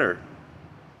is better.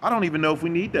 I don't even know if we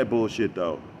need that bullshit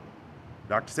though.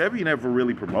 Dr. Sebijr never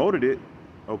really promoted it.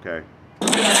 Okay. I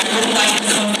really like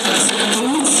this one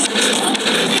foods.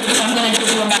 So I'm going to do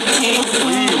about a tablespoon.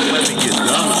 Please let me get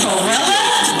done. Chlorella.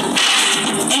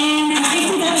 And I think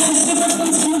we got a super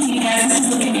food smoothie, you guys. This is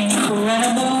looking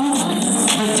incredible.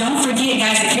 But don't forget,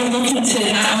 that you're looking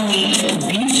to not only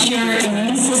boost your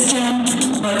immune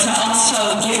system, but to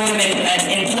also get rid of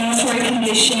an inflammatory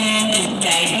condition,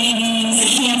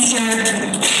 diabetes, cancer,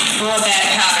 throw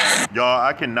that powder. Y'all,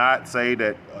 I cannot say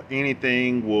that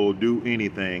anything will do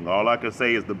anything. All I can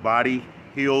say is the body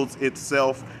heals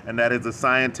itself, and that is a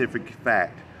scientific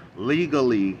fact.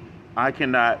 Legally, I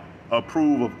cannot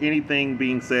approve of anything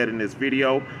being said in this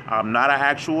video. I'm not an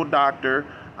actual doctor.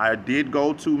 I did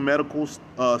go to medical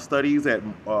studies at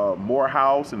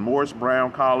Morehouse and Morris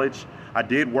Brown College. I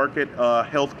did work at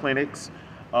health clinics,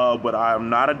 but I am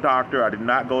not a doctor. I did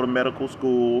not go to medical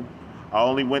school. I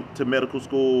only went to medical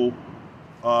school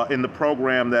in the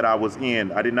program that I was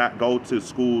in. I did not go to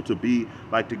school to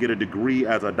get a degree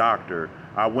as a doctor.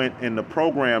 I went in the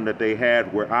program that they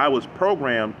had where I was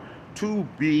programmed to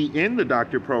be in the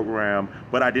doctor program,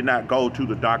 but I did not go to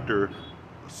the doctor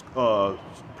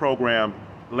program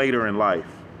later in life.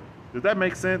 Does that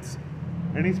make sense?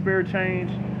 Any spirit change?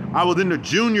 I was in the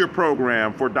junior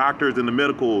program for doctors in the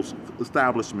medical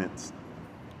establishments,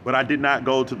 but I did not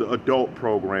go to the adult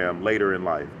program later in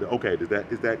life. Okay,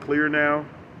 is that clear now?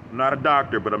 I'm not a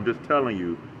doctor, but I'm just telling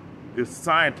you, it's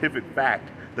scientific fact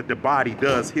that the body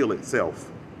does heal itself.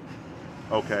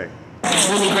 Okay.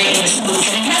 Really great in the smooth.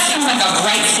 And it has kind of like a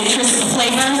bright citrus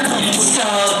flavor, so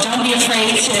don't be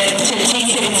afraid to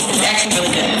taste it. It's actually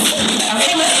really good.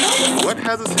 Okay, let's go. What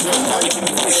has a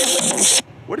citrus?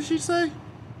 What did she say?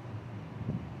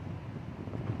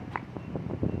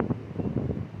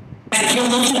 You're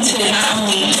looking to not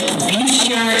only boost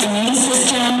your immune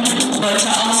system, but to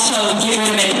also get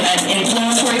rid of an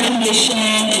inflammatory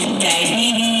condition,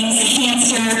 diabetes,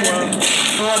 cancer,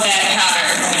 throw that powder.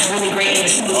 Really great in the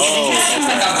smooth. It has kind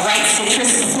of like a bright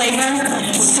citrus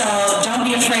flavor, so don't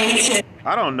be afraid to.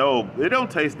 I don't know. It don't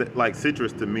taste like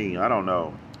citrus to me. I don't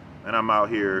know. And I'm out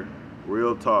here,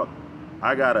 real talk.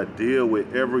 I gotta deal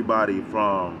with everybody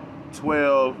from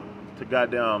 12 to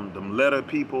goddamn them letter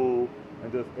people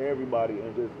and just everybody,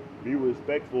 and just be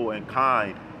respectful and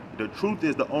kind. The truth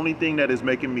is the only thing that is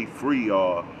making me free,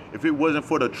 y'all. If it wasn't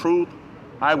for the truth,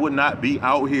 I would not be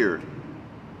out here.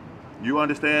 You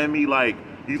understand me? Like,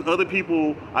 these other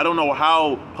people, I don't know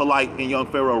how Polite and Young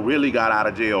Pharaoh really got out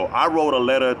of jail. I wrote a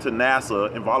letter to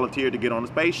NASA and volunteered to get on the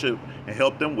spaceship and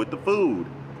help them with the food.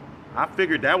 I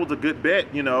figured that was a good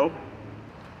bet, you know.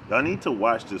 Y'all need to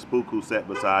watch the spook who sat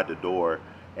beside the door,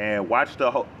 and watch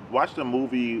the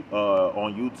movie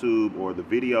on YouTube, or the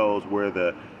videos where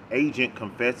the agent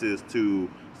confesses to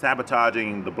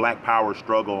sabotaging the Black Power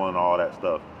struggle and all that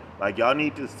stuff. Like, y'all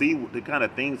need to see the kind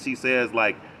of things she says.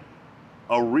 Like,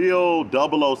 a real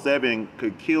 007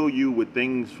 could kill you with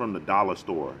things from the dollar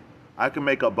store. I can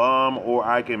make a bomb, or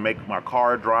I can make my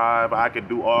car drive. I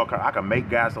can make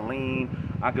gasoline.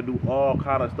 I can do all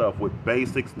kind of stuff with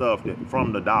basic stuff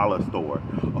from the dollar store.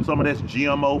 Or some of this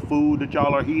GMO food that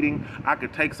y'all are eating, I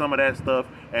could take some of that stuff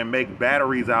and make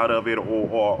batteries out of it,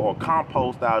 or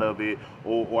compost out of it,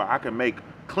 or I can make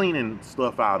cleaning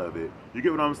stuff out of it. You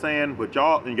get what I'm saying? But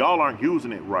y'all aren't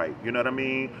using it right. You know what I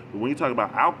mean? But when you talk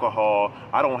about alcohol,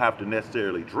 I don't have to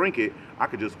necessarily drink it. I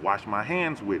could just wash my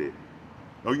hands with it.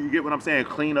 Oh, you get what I'm saying?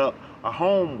 Clean up a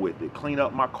home with it. Clean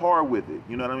up my car with it.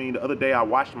 You know what I mean? The other day I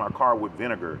washed my car with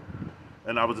vinegar.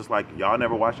 And I was just like, y'all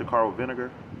never washed your car with vinegar?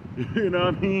 You know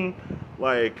what I mean?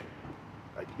 Like,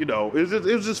 you know, it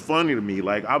was just funny to me.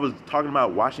 Like, I was talking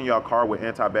about washing y'all car with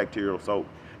antibacterial soap.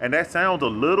 And that sounds a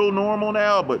little normal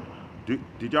now, but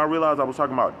did y'all realize I was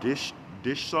talking about dish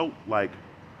soap? Like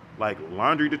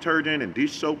laundry detergent and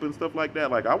dish soap and stuff like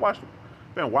that? Like,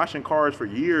 been washing cars for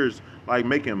years, like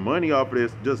making money off of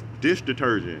this, just dish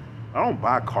detergent. I don't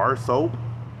buy car soap,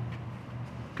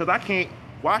 because I can't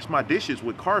wash my dishes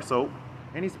with car soap.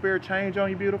 Any spare change on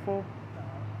you, beautiful?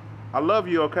 I love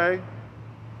you, okay?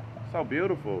 So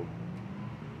beautiful.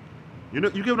 You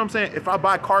get what I'm saying? If I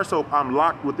buy car soap, I'm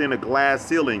locked within a glass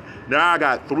ceiling. Now I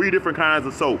got 3 different kinds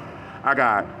of soap. I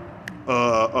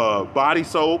got body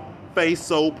soap, face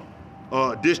soap,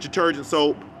 dish detergent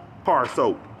soap, car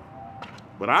soap.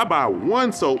 But I buy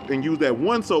one soap and use that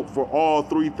one soap for all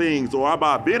 3 things. Or I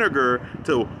buy vinegar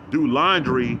to do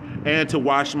laundry and to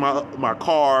wash my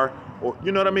car, or,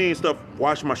 you know what I mean? Stuff,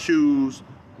 wash my shoes.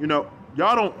 You know,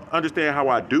 y'all don't understand how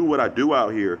I do what I do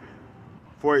out here.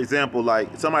 For example,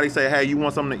 like, somebody say, hey, you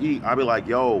want something to eat? I'll be like,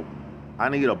 yo, I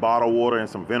need a bottle of water and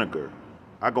some vinegar.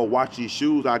 I go wash these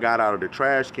shoes I got out of the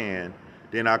trash can.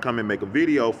 Then I come and make a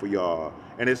video for y'all.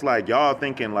 And it's like, y'all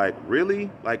thinking, like,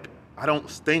 really? Like, I don't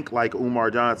stink like Umar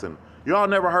Johnson. Y'all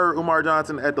never heard Umar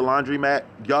Johnson at the laundromat?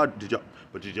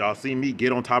 But did y'all see me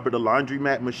get on top of the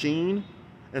laundromat machine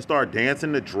and start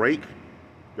dancing to Drake?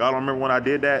 Y'all don't remember when I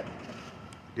did that?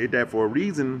 Did that for a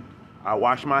reason. I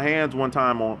washed my hands one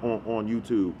time on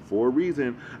YouTube for a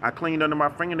reason. I cleaned under my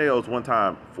fingernails one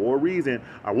time for a reason.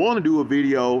 I want to do a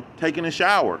video taking a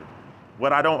shower,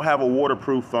 but I don't have a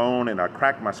waterproof phone and I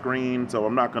cracked my screen, so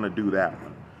I'm not gonna do that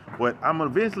one. But I'm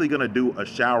eventually gonna do a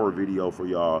shower video for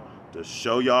y'all to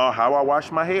show y'all how I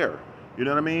wash my hair. You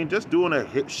know what I mean? Just doing a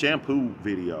hip shampoo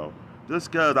video.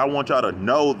 Just cause I want y'all to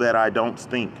know that I don't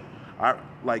stink. I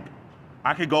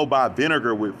could go buy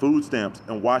vinegar with food stamps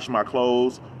and wash my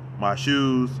clothes, my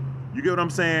shoes, you get what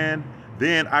I'm saying?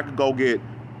 Then I could go get,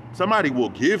 somebody will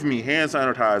give me hand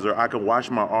sanitizer. I can wash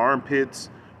my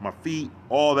armpits, my feet,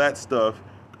 all that stuff,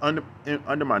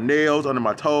 under my nails, under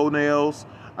my toenails.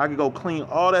 I could go clean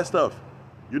all that stuff,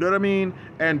 you know what I mean?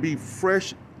 And be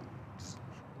fresh,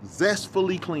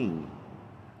 zestfully clean.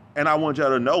 And I want y'all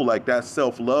to know, like, that's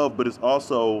self-love, but it's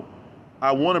also,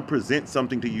 I want to present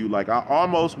something to you. Like, I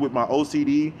almost, with my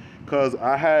OCD, because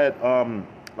I had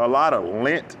a lot of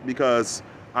lint because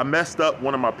I messed up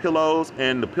one of my pillows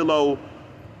and the pillow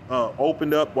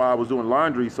opened up while I was doing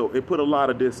laundry, so it put a lot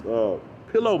of this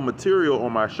pillow material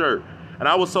on my shirt. And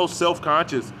I was so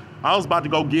self-conscious, I was about to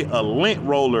go get a lint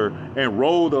roller and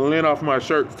roll the lint off my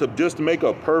shirt just to make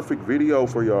a perfect video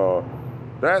for y'all.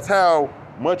 That's how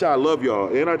much I love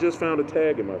y'all. And I just found a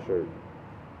tag in my shirt.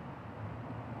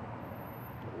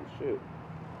 Oh shit.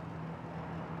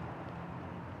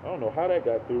 I don't know how that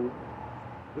got through.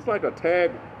 It's like a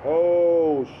tag.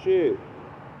 Oh shit.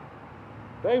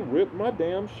 They ripped my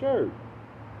damn shirt.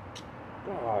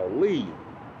 Golly.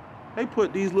 They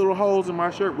put these little holes in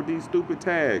my shirt with these stupid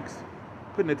tags.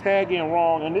 Putting the tag in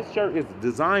wrong, and this shirt is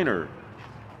designer.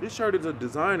 This shirt is a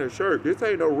designer shirt. This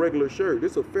ain't no regular shirt.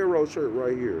 This is a Pharaoh shirt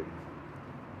right here.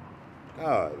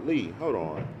 Golly, hold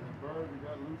on.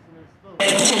 I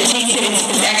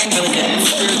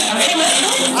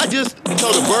just,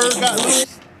 so the bird got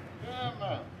loose?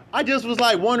 I just was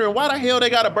like wondering why the hell they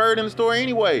got a bird in the store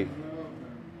anyway?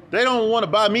 They don't want to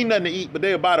buy me nothing to eat, but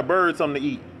they'll buy the bird something to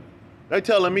eat. They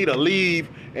telling me to leave,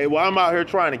 and while I'm out here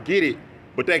trying to get it,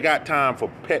 but they got time for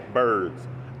pet birds.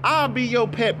 I'll be your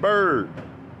pet bird.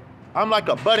 I'm like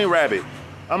a bunny rabbit.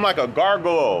 I'm like a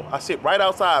gargoyle. I sit right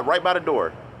outside, right by the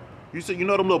door. You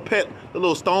know them the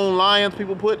little stone lions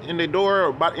people put in their door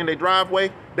or in their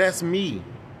driveway? That's me.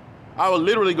 I would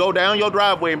literally go down your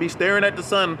driveway and be staring at the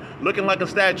sun, looking like a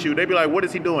statue. They'd be like, what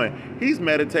is he doing? He's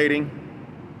meditating.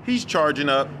 He's charging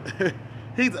up.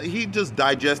 He's just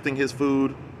digesting his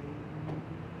food.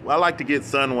 I like to get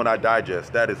sun when I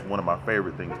digest. That is one of my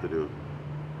favorite things to do.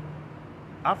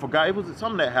 I forgot, it was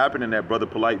something that happened in that Brother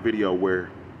Polite video where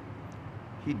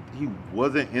he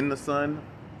wasn't in the sun,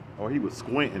 or he was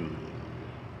squinting.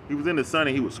 He was in the sun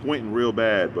and he was squinting real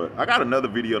bad, but I got another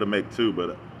video to make too,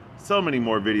 but so many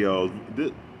more videos.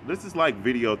 This is like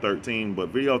video 13, but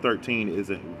video 13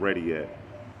 isn't ready yet.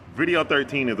 Video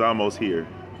 13 is almost here.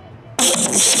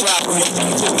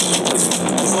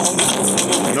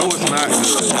 No, it's not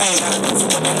good.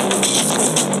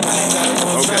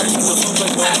 Okay.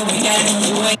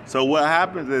 So what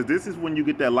happens is, this is when you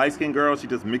get that light-skinned girl, she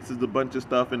just mixes a bunch of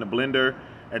stuff in the blender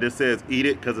and it says eat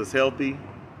it because it's healthy.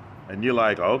 And you're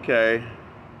like, okay,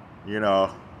 you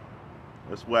know,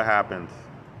 that's what happens.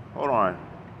 Hold on.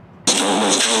 Okay.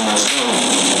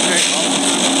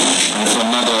 That's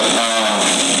another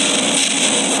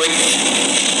quick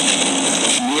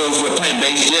meals with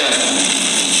plant-based gel.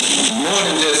 More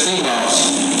than just sea moss.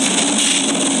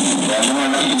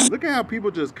 Look at how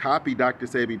people just copy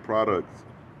dr.Sebijr products.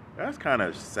 That's kind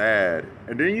of sad.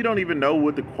 And then you don't even know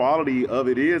what the quality of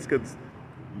it is, because,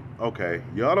 okay,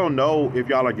 y'all don't know if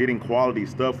y'all are getting quality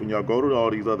stuff when y'all go to all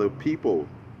these other people.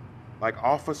 Like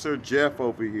Officer Jeff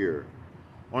over here.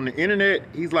 On the internet,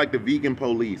 he's like the vegan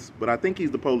police, but I think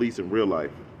he's the police in real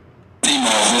life.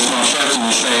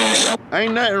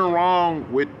 Ain't nothing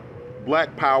wrong with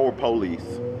Black Power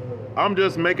police. I'm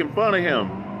just making fun of him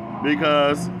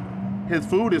because his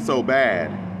food is so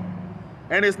bad.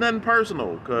 And it's nothing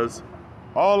personal, because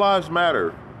all lives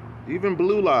matter, even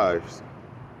blue lives,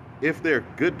 if they're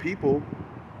good people,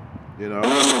 you know. I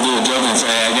got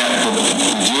the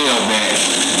gel bag.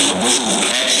 This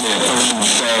is actually a personal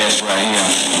stash right here.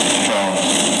 So,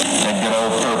 that good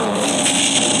old purple.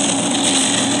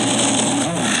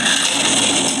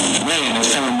 Man,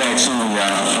 it's coming back soon, y'all. I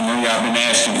know y'all been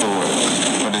asking for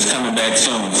it, but it's coming back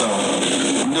soon. So,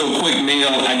 I'm doing a quick meal.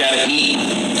 I gotta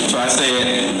eat. So I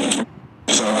said,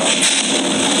 so,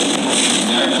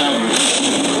 yeah, covered.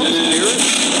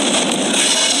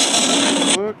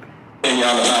 Look. And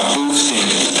y'all about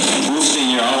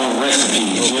boosting your own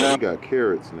recipes. You know? We got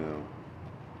carrots now.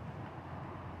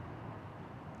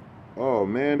 Oh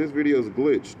man, this video's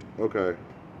glitched. Okay.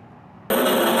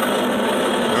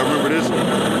 I remember this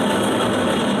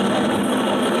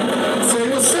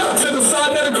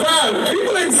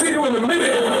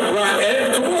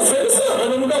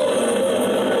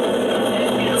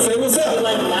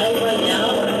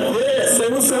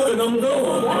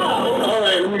All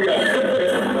right, we got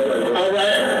it. All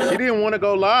right. She didn't want to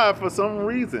go live for some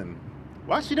reason.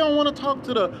 Why she don't want to talk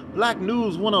to the Black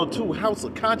News 102 House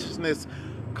of Consciousness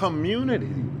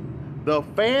community? The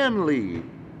family.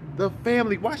 The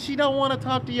family. Why she don't want to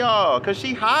talk to y'all? Because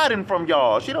she hiding from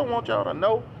y'all. She don't want y'all to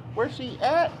know where she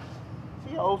at.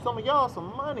 She owes some of y'all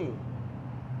some money.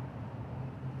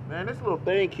 Man, this little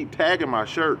thing keep tagging my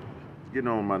shirt. It's getting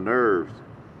on my nerves.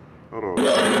 Hold on. Who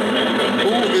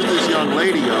is this young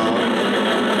lady, y'all?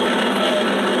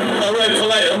 All right,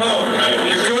 polite, I'm out.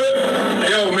 You good?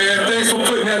 Yo, man, thanks for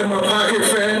putting that in my pocket,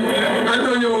 fam. I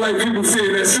know you don't like people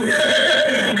seeing that shit.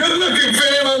 Good looking,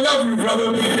 fam. I love you,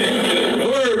 brother.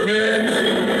 Word, man.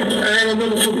 I ain't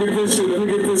gonna never forget this shit. Let me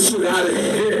get this shit out of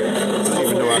here. I didn't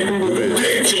even know I could do that.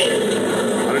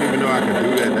 I didn't even know I could do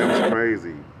that. That was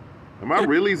crazy. Am I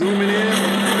really zooming in?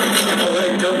 All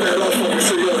right, dump that off on me.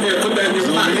 So, yo, here, put that in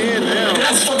your pocket. Zooming in now.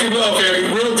 That's fucking love, Harry.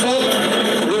 Real talk.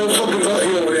 Real fucking talk. He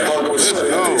over there arguing with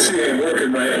somebody. I think she ain't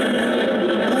working right.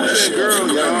 Who's that girl,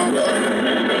 y'all?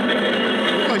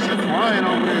 Looks like she's flying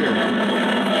over there.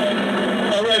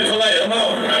 All right, polite, I'm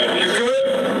out. You good?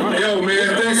 Yo, man,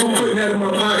 thanks for putting that in my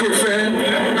pocket, fam.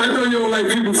 I know you don't like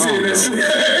people seeing that shit.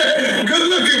 Good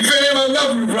looking, fam. I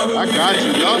love you, brother. I got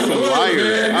you. Y'all some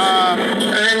liars. I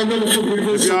ain't gonna never forget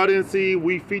this. If y'all didn't see,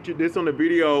 we featured this on the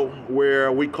video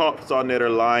where we caught Sarnetter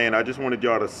lying. I just wanted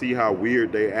y'all to see how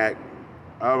weird they act.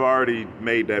 I've already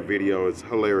made that video. It's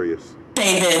hilarious.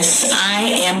 Say this, I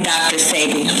am Dr.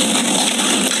 Sebijr,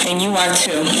 and you are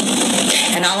too.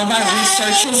 And all of our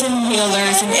researchers and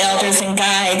healers and elders and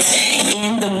guides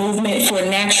in the movement for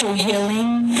natural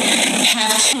healing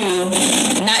have to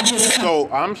not just come.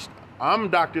 So I'm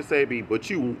Dr. Sebijr, but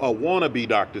you wanna be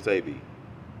Dr. Sebijr.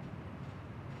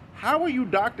 How are you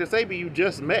Dr. Sebijr? You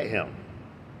just met him.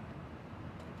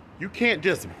 You can't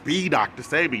just be Dr.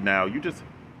 Sebijr now. You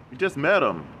just met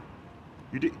him.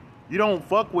 You don't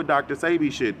fuck with Dr.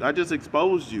 Sebijr shit. I just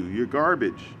exposed you. You're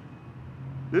garbage.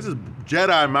 This is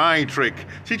Jedi mind trick.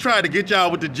 She tried to get y'all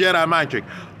with the Jedi mind trick.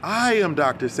 I am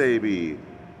Dr. Sebijr.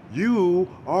 You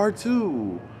are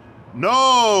too.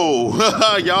 No!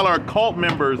 Y'all are cult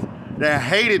members that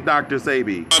hated Dr.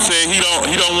 Sebijr. I'm saying he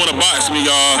don't want to box me,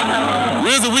 y'all.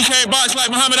 RZA, we can't box like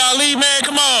Muhammad Ali, man.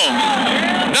 Come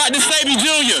on. Dr. Sebijr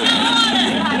Jr.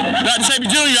 Dr. Sebijr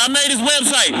Jr., I made his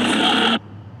website.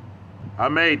 I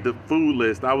made the food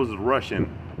list. I was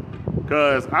rushing.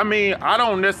 Cause I mean, I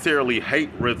don't necessarily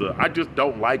hate RZA. I just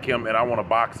don't like him and I want to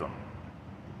box him.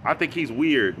 I think he's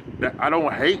weird. I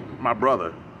don't hate my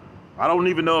brother. I don't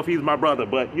even know if he's my brother,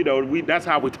 but you know, that's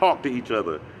how we talk to each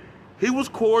other. He was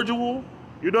cordial,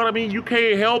 you know what I mean? You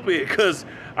can't help it, cause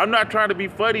I'm not trying to be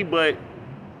funny, but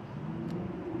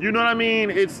you know what I mean?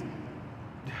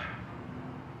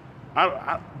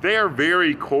 They're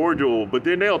very cordial, but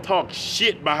then they'll talk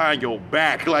shit behind your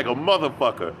back like a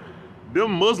motherfucker.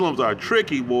 Them Muslims are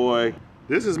tricky, boy.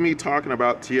 This is me talking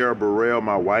about Tierra Burrell,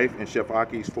 my wife and Chef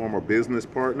Ahki's former business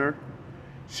partner.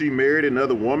 She married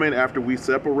another woman after we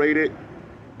separated,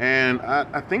 and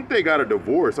I think they got a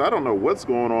divorce. I don't know what's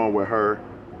going on with her.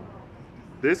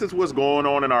 This is what's going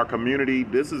on in our community.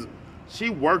 She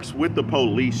works with the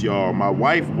police, y'all. My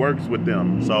wife works with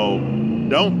them. So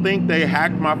don't think they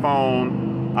hacked my phone.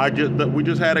 We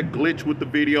just had a glitch with the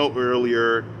video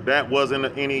earlier. That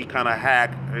wasn't any kind of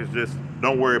hack. It's just,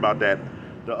 don't worry about that.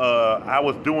 I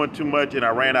was doing too much and I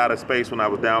ran out of space when I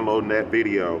was downloading that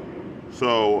video.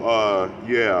 So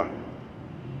yeah.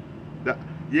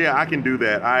 Yeah, I can do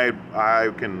that. I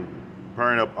can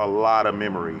burn up a lot of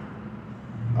memory.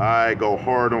 I go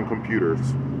hard on computers.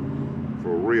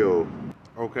 For real.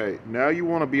 Okay, now you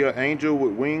want to be an angel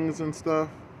with wings and stuff?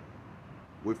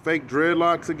 With fake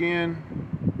dreadlocks again?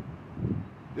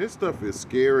 This stuff is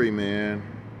scary, man.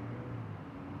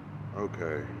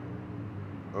 Okay.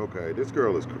 Okay, this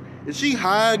girl is she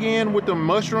high again with the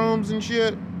mushrooms and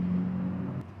shit?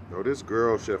 No, this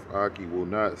girl, Chef Ahki, will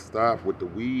not stop with the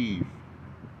weave.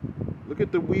 Look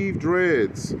at the weave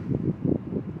dreads.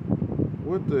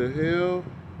 What the hell?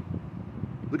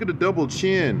 Look at the double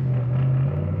chin.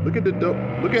 Look at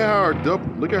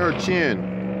her chin.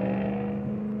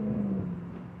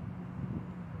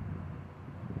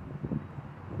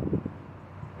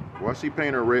 Why she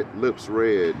paint her lips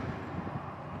red?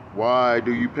 Why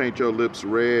do you paint your lips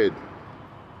red?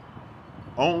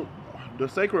 The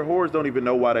sacred whores don't even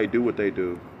know why they do what they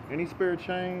do. Any spirit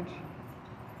change?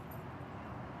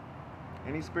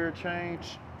 Any spirit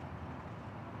change?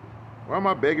 Why am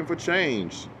I begging for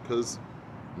change? Because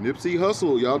Nipsey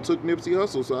Hussle, y'all took Nipsey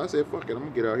Hussle, so I said, fuck it, I'm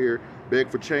gonna get out here, beg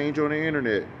for change on the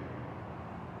internet.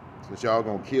 Since y'all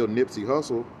gonna kill Nipsey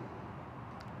Hussle.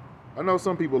 I know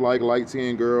some people like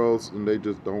light-skinned girls and they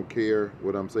just don't care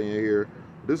what I'm saying here.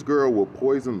 This girl will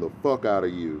poison the fuck out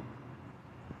of you.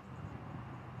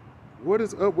 What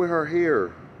is up with her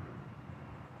hair?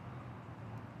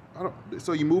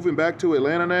 So you moving back to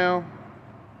Atlanta now?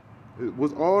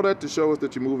 Was all that to show us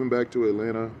that you're moving back to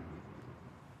Atlanta?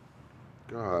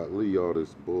 Golly, all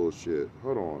this bullshit.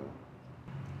 Hold on.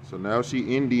 So now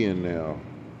she Indian now.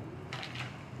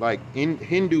 Like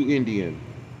Hindu Indian.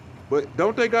 But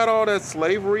don't they got all that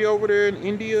slavery over there in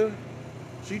India?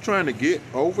 She trying to get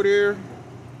over there?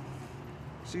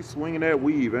 She's swinging that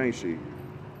weave, ain't she?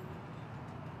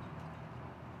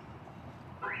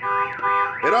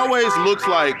 It always looks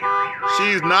like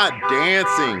she's not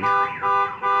dancing,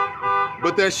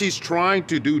 but that she's trying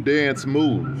to do dance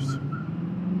moves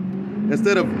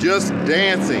instead of just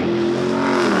dancing.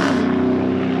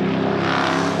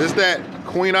 It's that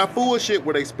Queen Afua shit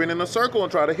where they spin in a circle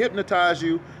and try to hypnotize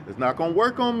you. It's not gonna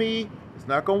work on me. It's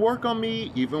not gonna work on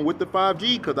me, even with the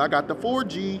 5G, because I got the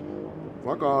 4G.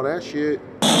 Fuck all that shit.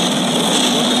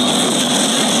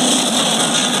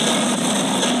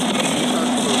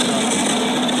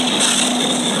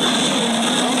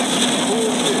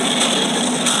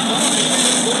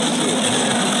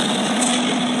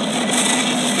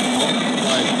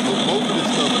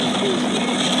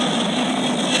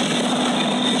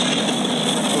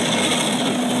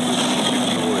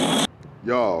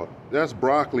 Y'all, that's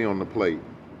broccoli on the plate.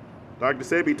 Dr.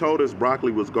 Sebijr told us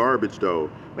broccoli was garbage though.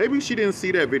 Maybe she didn't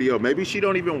see that video. Maybe she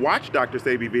don't even watch Dr.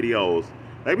 Sebijr videos.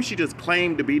 Maybe she just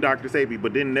claimed to be Dr. Sebijr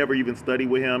but didn't never even study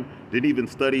with him, didn't even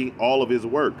study all of his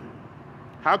work.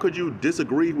 How could you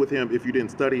disagree with him if you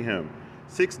didn't study him?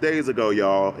 6 days ago,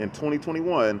 y'all, in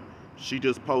 2021, she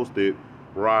just posted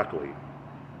broccoli.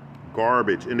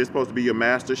 Garbage. And it's supposed to be your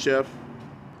master chef.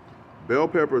 Bell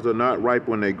peppers are not ripe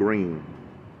when they're green.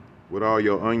 With all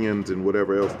your onions and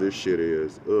whatever else this shit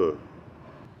is. Ugh.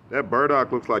 That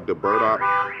burdock looks like the burdock.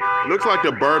 Looks like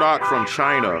the burdock from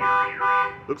China.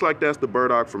 Looks like that's the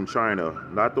burdock from China,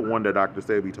 not the one that Dr.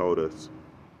 Sebijr told us.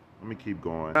 Let me keep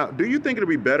going. Now, do you think it'd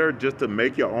be better just to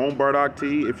make your own burdock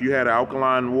tea if you had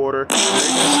alkaline water?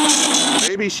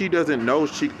 Maybe she doesn't know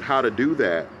how to do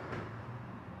that.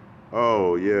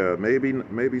 Oh yeah,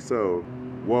 maybe so.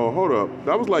 Whoa, hold up.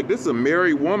 That was like, this is a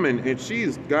married woman and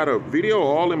she's got a video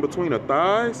all in between her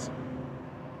thighs?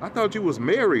 I thought you was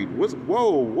married.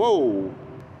 Whoa.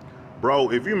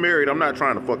 Bro, if you married, I'm not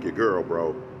trying to fuck your girl,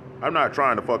 bro. I'm not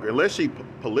trying to fuck her. Unless she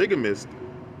polygamist,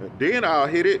 then I'll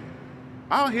hit it.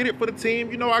 I'll hit it for the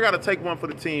team. You know, I gotta take one for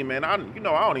the team, man. I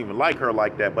don't even like her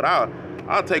like that, but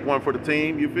I'll take one for the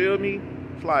team, you feel me?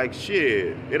 It's like,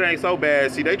 shit, it ain't so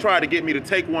bad. See, they tried to get me to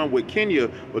take one with Kenya,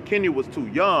 but Kenya was too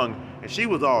young and she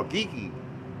was all geeky.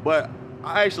 But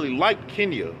I actually liked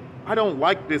Kenya. I don't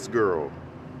like this girl.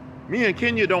 Me and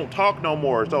Kenya don't talk no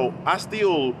more, so I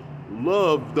still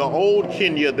love the old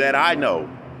Kenya that I know.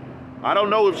 I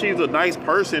don't know if she's a nice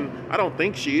person. I don't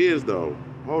think she is, though.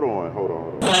 Hold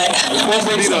on.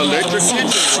 But Need an electric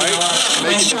kitchen, right?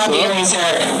 my strawberries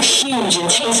are huge and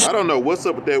tasty. I don't know what's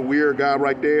up with that weird guy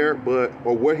right there,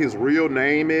 or what his real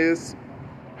name is.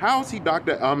 How is he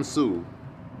Dr. Amsu?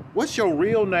 What's your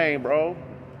real name, bro?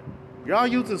 Y'all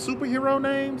using superhero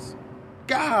names?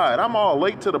 God, I'm all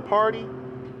late to the party.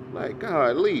 Like,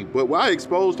 golly. But I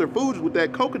exposed her foods with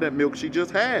that coconut milk she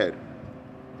just had.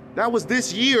 That was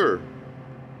this year.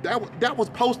 That was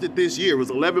posted this year. It was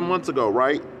 11 months ago,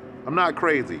 right? I'm not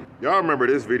crazy. Y'all remember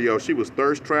this video. She was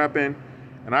thirst trapping.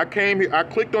 And I came here, I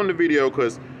clicked on the video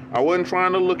because I wasn't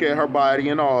trying to look at her body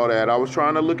and all that. I was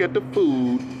trying to look at the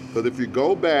food. Because if you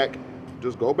go back,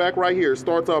 just go back right here. It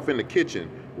starts off in the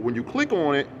kitchen. But when you click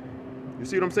on it, you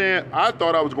see what I'm saying? I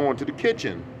thought I was going to the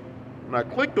kitchen. When I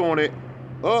clicked on it,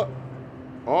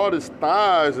 all this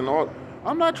thighs and all.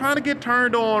 I'm not trying to get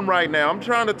turned on right now. I'm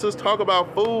trying to just talk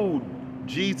about food.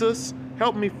 Jesus,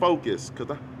 help me focus,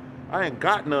 because I ain't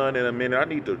got none in a minute. I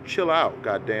need to chill out,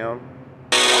 goddamn.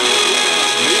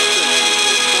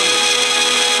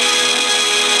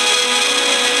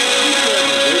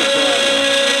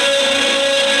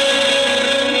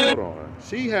 Hold on.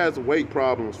 She has weight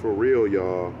problems for real,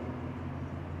 y'all.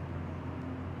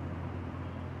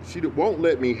 She won't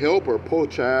let me help her, poor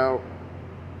child.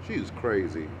 She's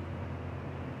crazy.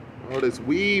 All this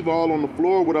weave all on the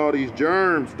floor with all these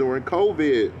germs during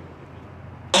COVID.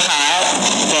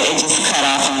 That it just cut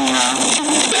off on y'all.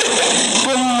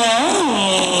 Good morning.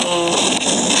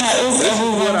 How is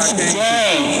everyone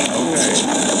today? Okay.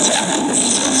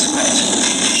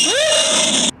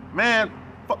 Man,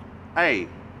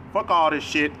 fuck all this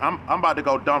shit. I'm about to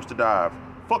go dumpster dive.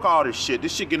 Fuck all this shit.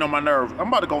 This shit getting on my nerves. I'm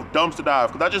about to go dumpster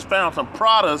dive because I just found some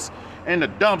products in the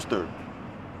dumpster.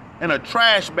 in a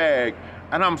trash bag.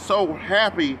 And I'm so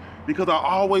happy because I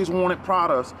always wanted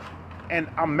products. And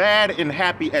I'm mad and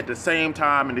happy at the same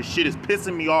time, and the shit is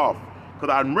pissing me off. Because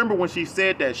I remember when she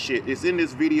said that shit. It's in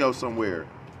this video somewhere.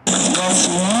 These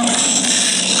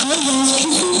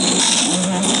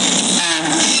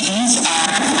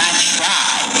are my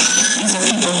tribe. These are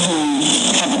people who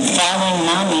have been following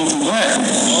mommy's work.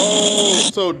 Oh,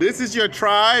 so this is your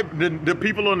tribe? The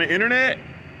people on the internet?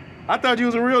 I thought you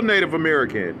was a real Native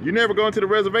American. You never go into the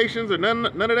reservations or none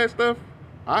of that stuff?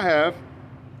 I have.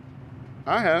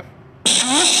 They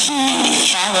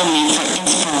follow me for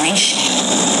inspiration.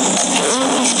 That's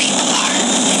what these people are.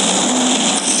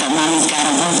 So mommy's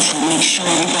gotta work to make sure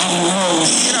everybody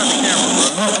knows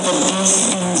what are the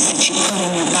best things that you put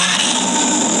in your body.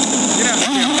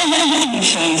 You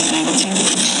sure you snaggle tooth?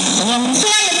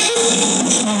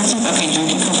 Okay,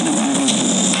 drink your coconut water.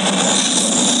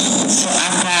 So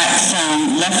I've got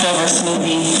some leftover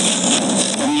smoothie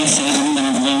from yesterday. I'm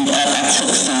gonna blend up. I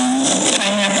took some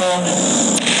pineapple,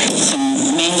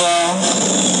 some mango,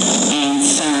 and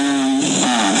some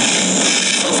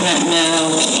coconut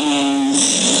milk and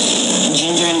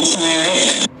ginger and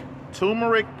turmeric.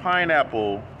 Turmeric,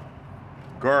 pineapple,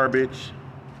 garbage.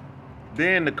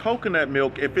 Then the coconut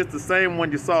milk, if it's the same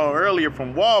one you saw earlier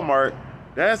from Walmart,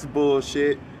 that's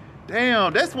bullshit.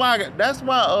 Damn, that's why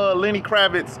Lenny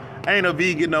Kravitz ain't a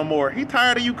vegan no more. He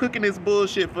tired of you cooking this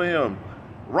bullshit for him.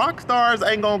 Rock stars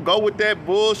ain't gonna go with that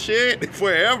bullshit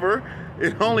forever.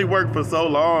 It only worked for so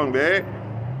long, man.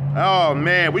 Oh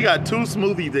man, we got 2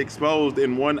 smoothies exposed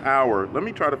in 1 hour. Let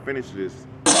me try to finish this.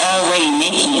 Already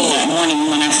making it that morning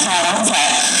when I saw it, I was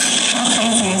like, how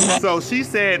crazy is that? So she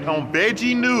said on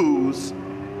Veggie News,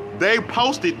 they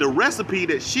posted the recipe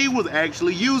that she was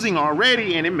actually using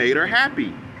already, and it made her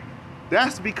happy.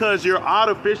 That's because you're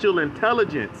artificial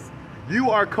intelligence. You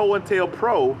are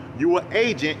COINTELPRO, you an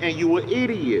agent, and you an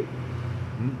idiot.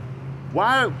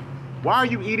 Why are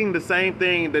you eating the same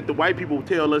thing that the white people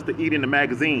tell us to eat in the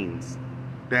magazines?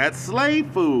 That's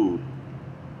slave food.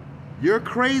 You're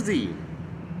crazy.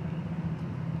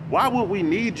 Why would we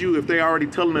need you if they're already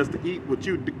telling us to eat what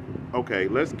you do? Okay,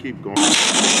 let's keep going. It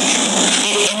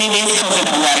is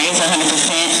coconut water, it's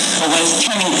 100%, but when it's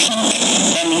turning pink,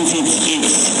 that means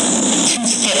it's 2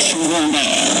 steps from going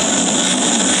bad.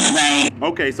 Right?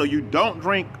 Okay, so you don't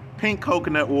drink pink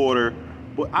coconut water,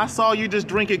 but I saw you just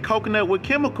drinking coconut with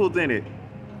chemicals in it.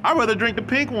 I'd rather drink the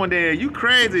pink one then. You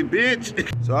crazy,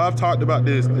 bitch. So I've talked about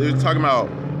this. They're talking about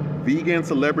vegan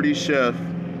celebrity chef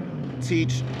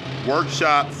teach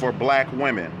workshop for black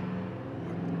women.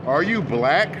 Are you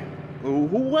black?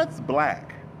 What's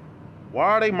black? Why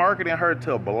are they marketing her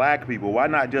to black people? Why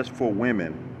not just for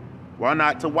women? Why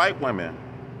not to white women?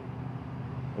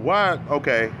 Why?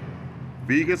 Okay,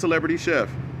 vegan celebrity chef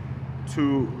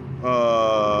to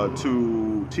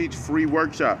teach free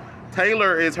workshop.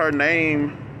 Taylor is her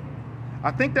name.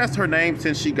 I think that's her name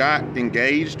since she got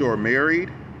engaged or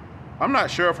married. I'm not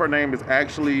sure if her name is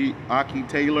actually Ahki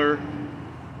Taylor.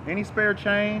 Any spare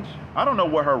change? I don't know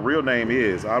what her real name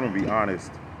is. I'm gonna be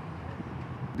honest.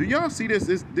 Do y'all see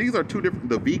this? These are 2 different.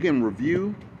 The Vegan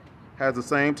Review has the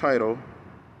same title.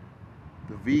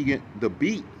 The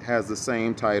Beat has the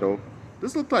same title.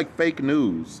 This looks like fake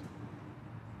news.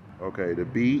 Okay, The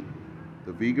Beat,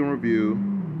 the Vegan Review.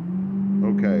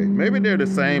 Okay, maybe they're the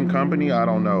same company. I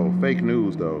don't know. Fake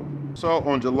news though. So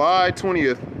on July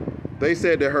 20th, they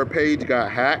said that her page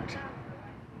got hacked.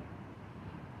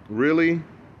 Really?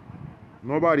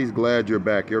 Nobody's glad you're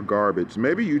back. You're garbage.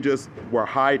 Maybe you just were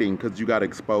hiding because you got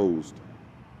exposed.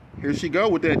 Here she go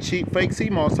with that cheap fake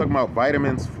sea moss talking about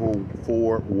vitamins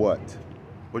for what?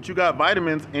 But you got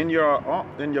vitamins in your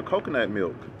coconut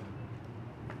milk.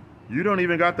 You don't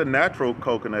even got the natural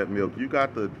coconut milk. You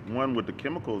got the one with the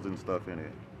chemicals and stuff in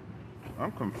it.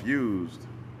 I'm confused.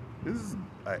 This is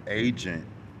an agent.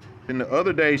 And the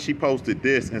other day she posted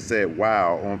this and said,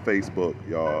 wow, on Facebook,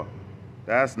 y'all.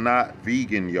 That's not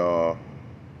vegan, y'all.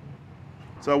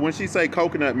 So when she say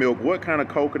coconut milk, what kind of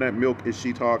coconut milk is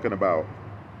she talking about?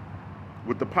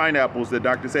 With the pineapples that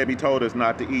Dr. Sebijr told us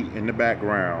not to eat in the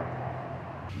background.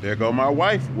 There go my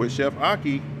wife with Chef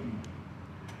Ahki.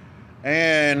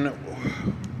 And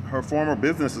her former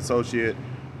business associate.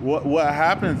 What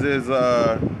happens is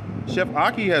Chef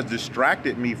Ahki has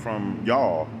distracted me from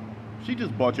y'all. She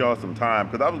just bought y'all some time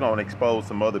because I was going to expose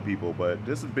some other people, but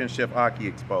this has been Chef Ahki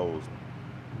exposed.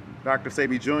 Dr.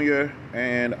 Sebijr Jr.,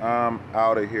 and I'm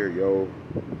out of here, yo.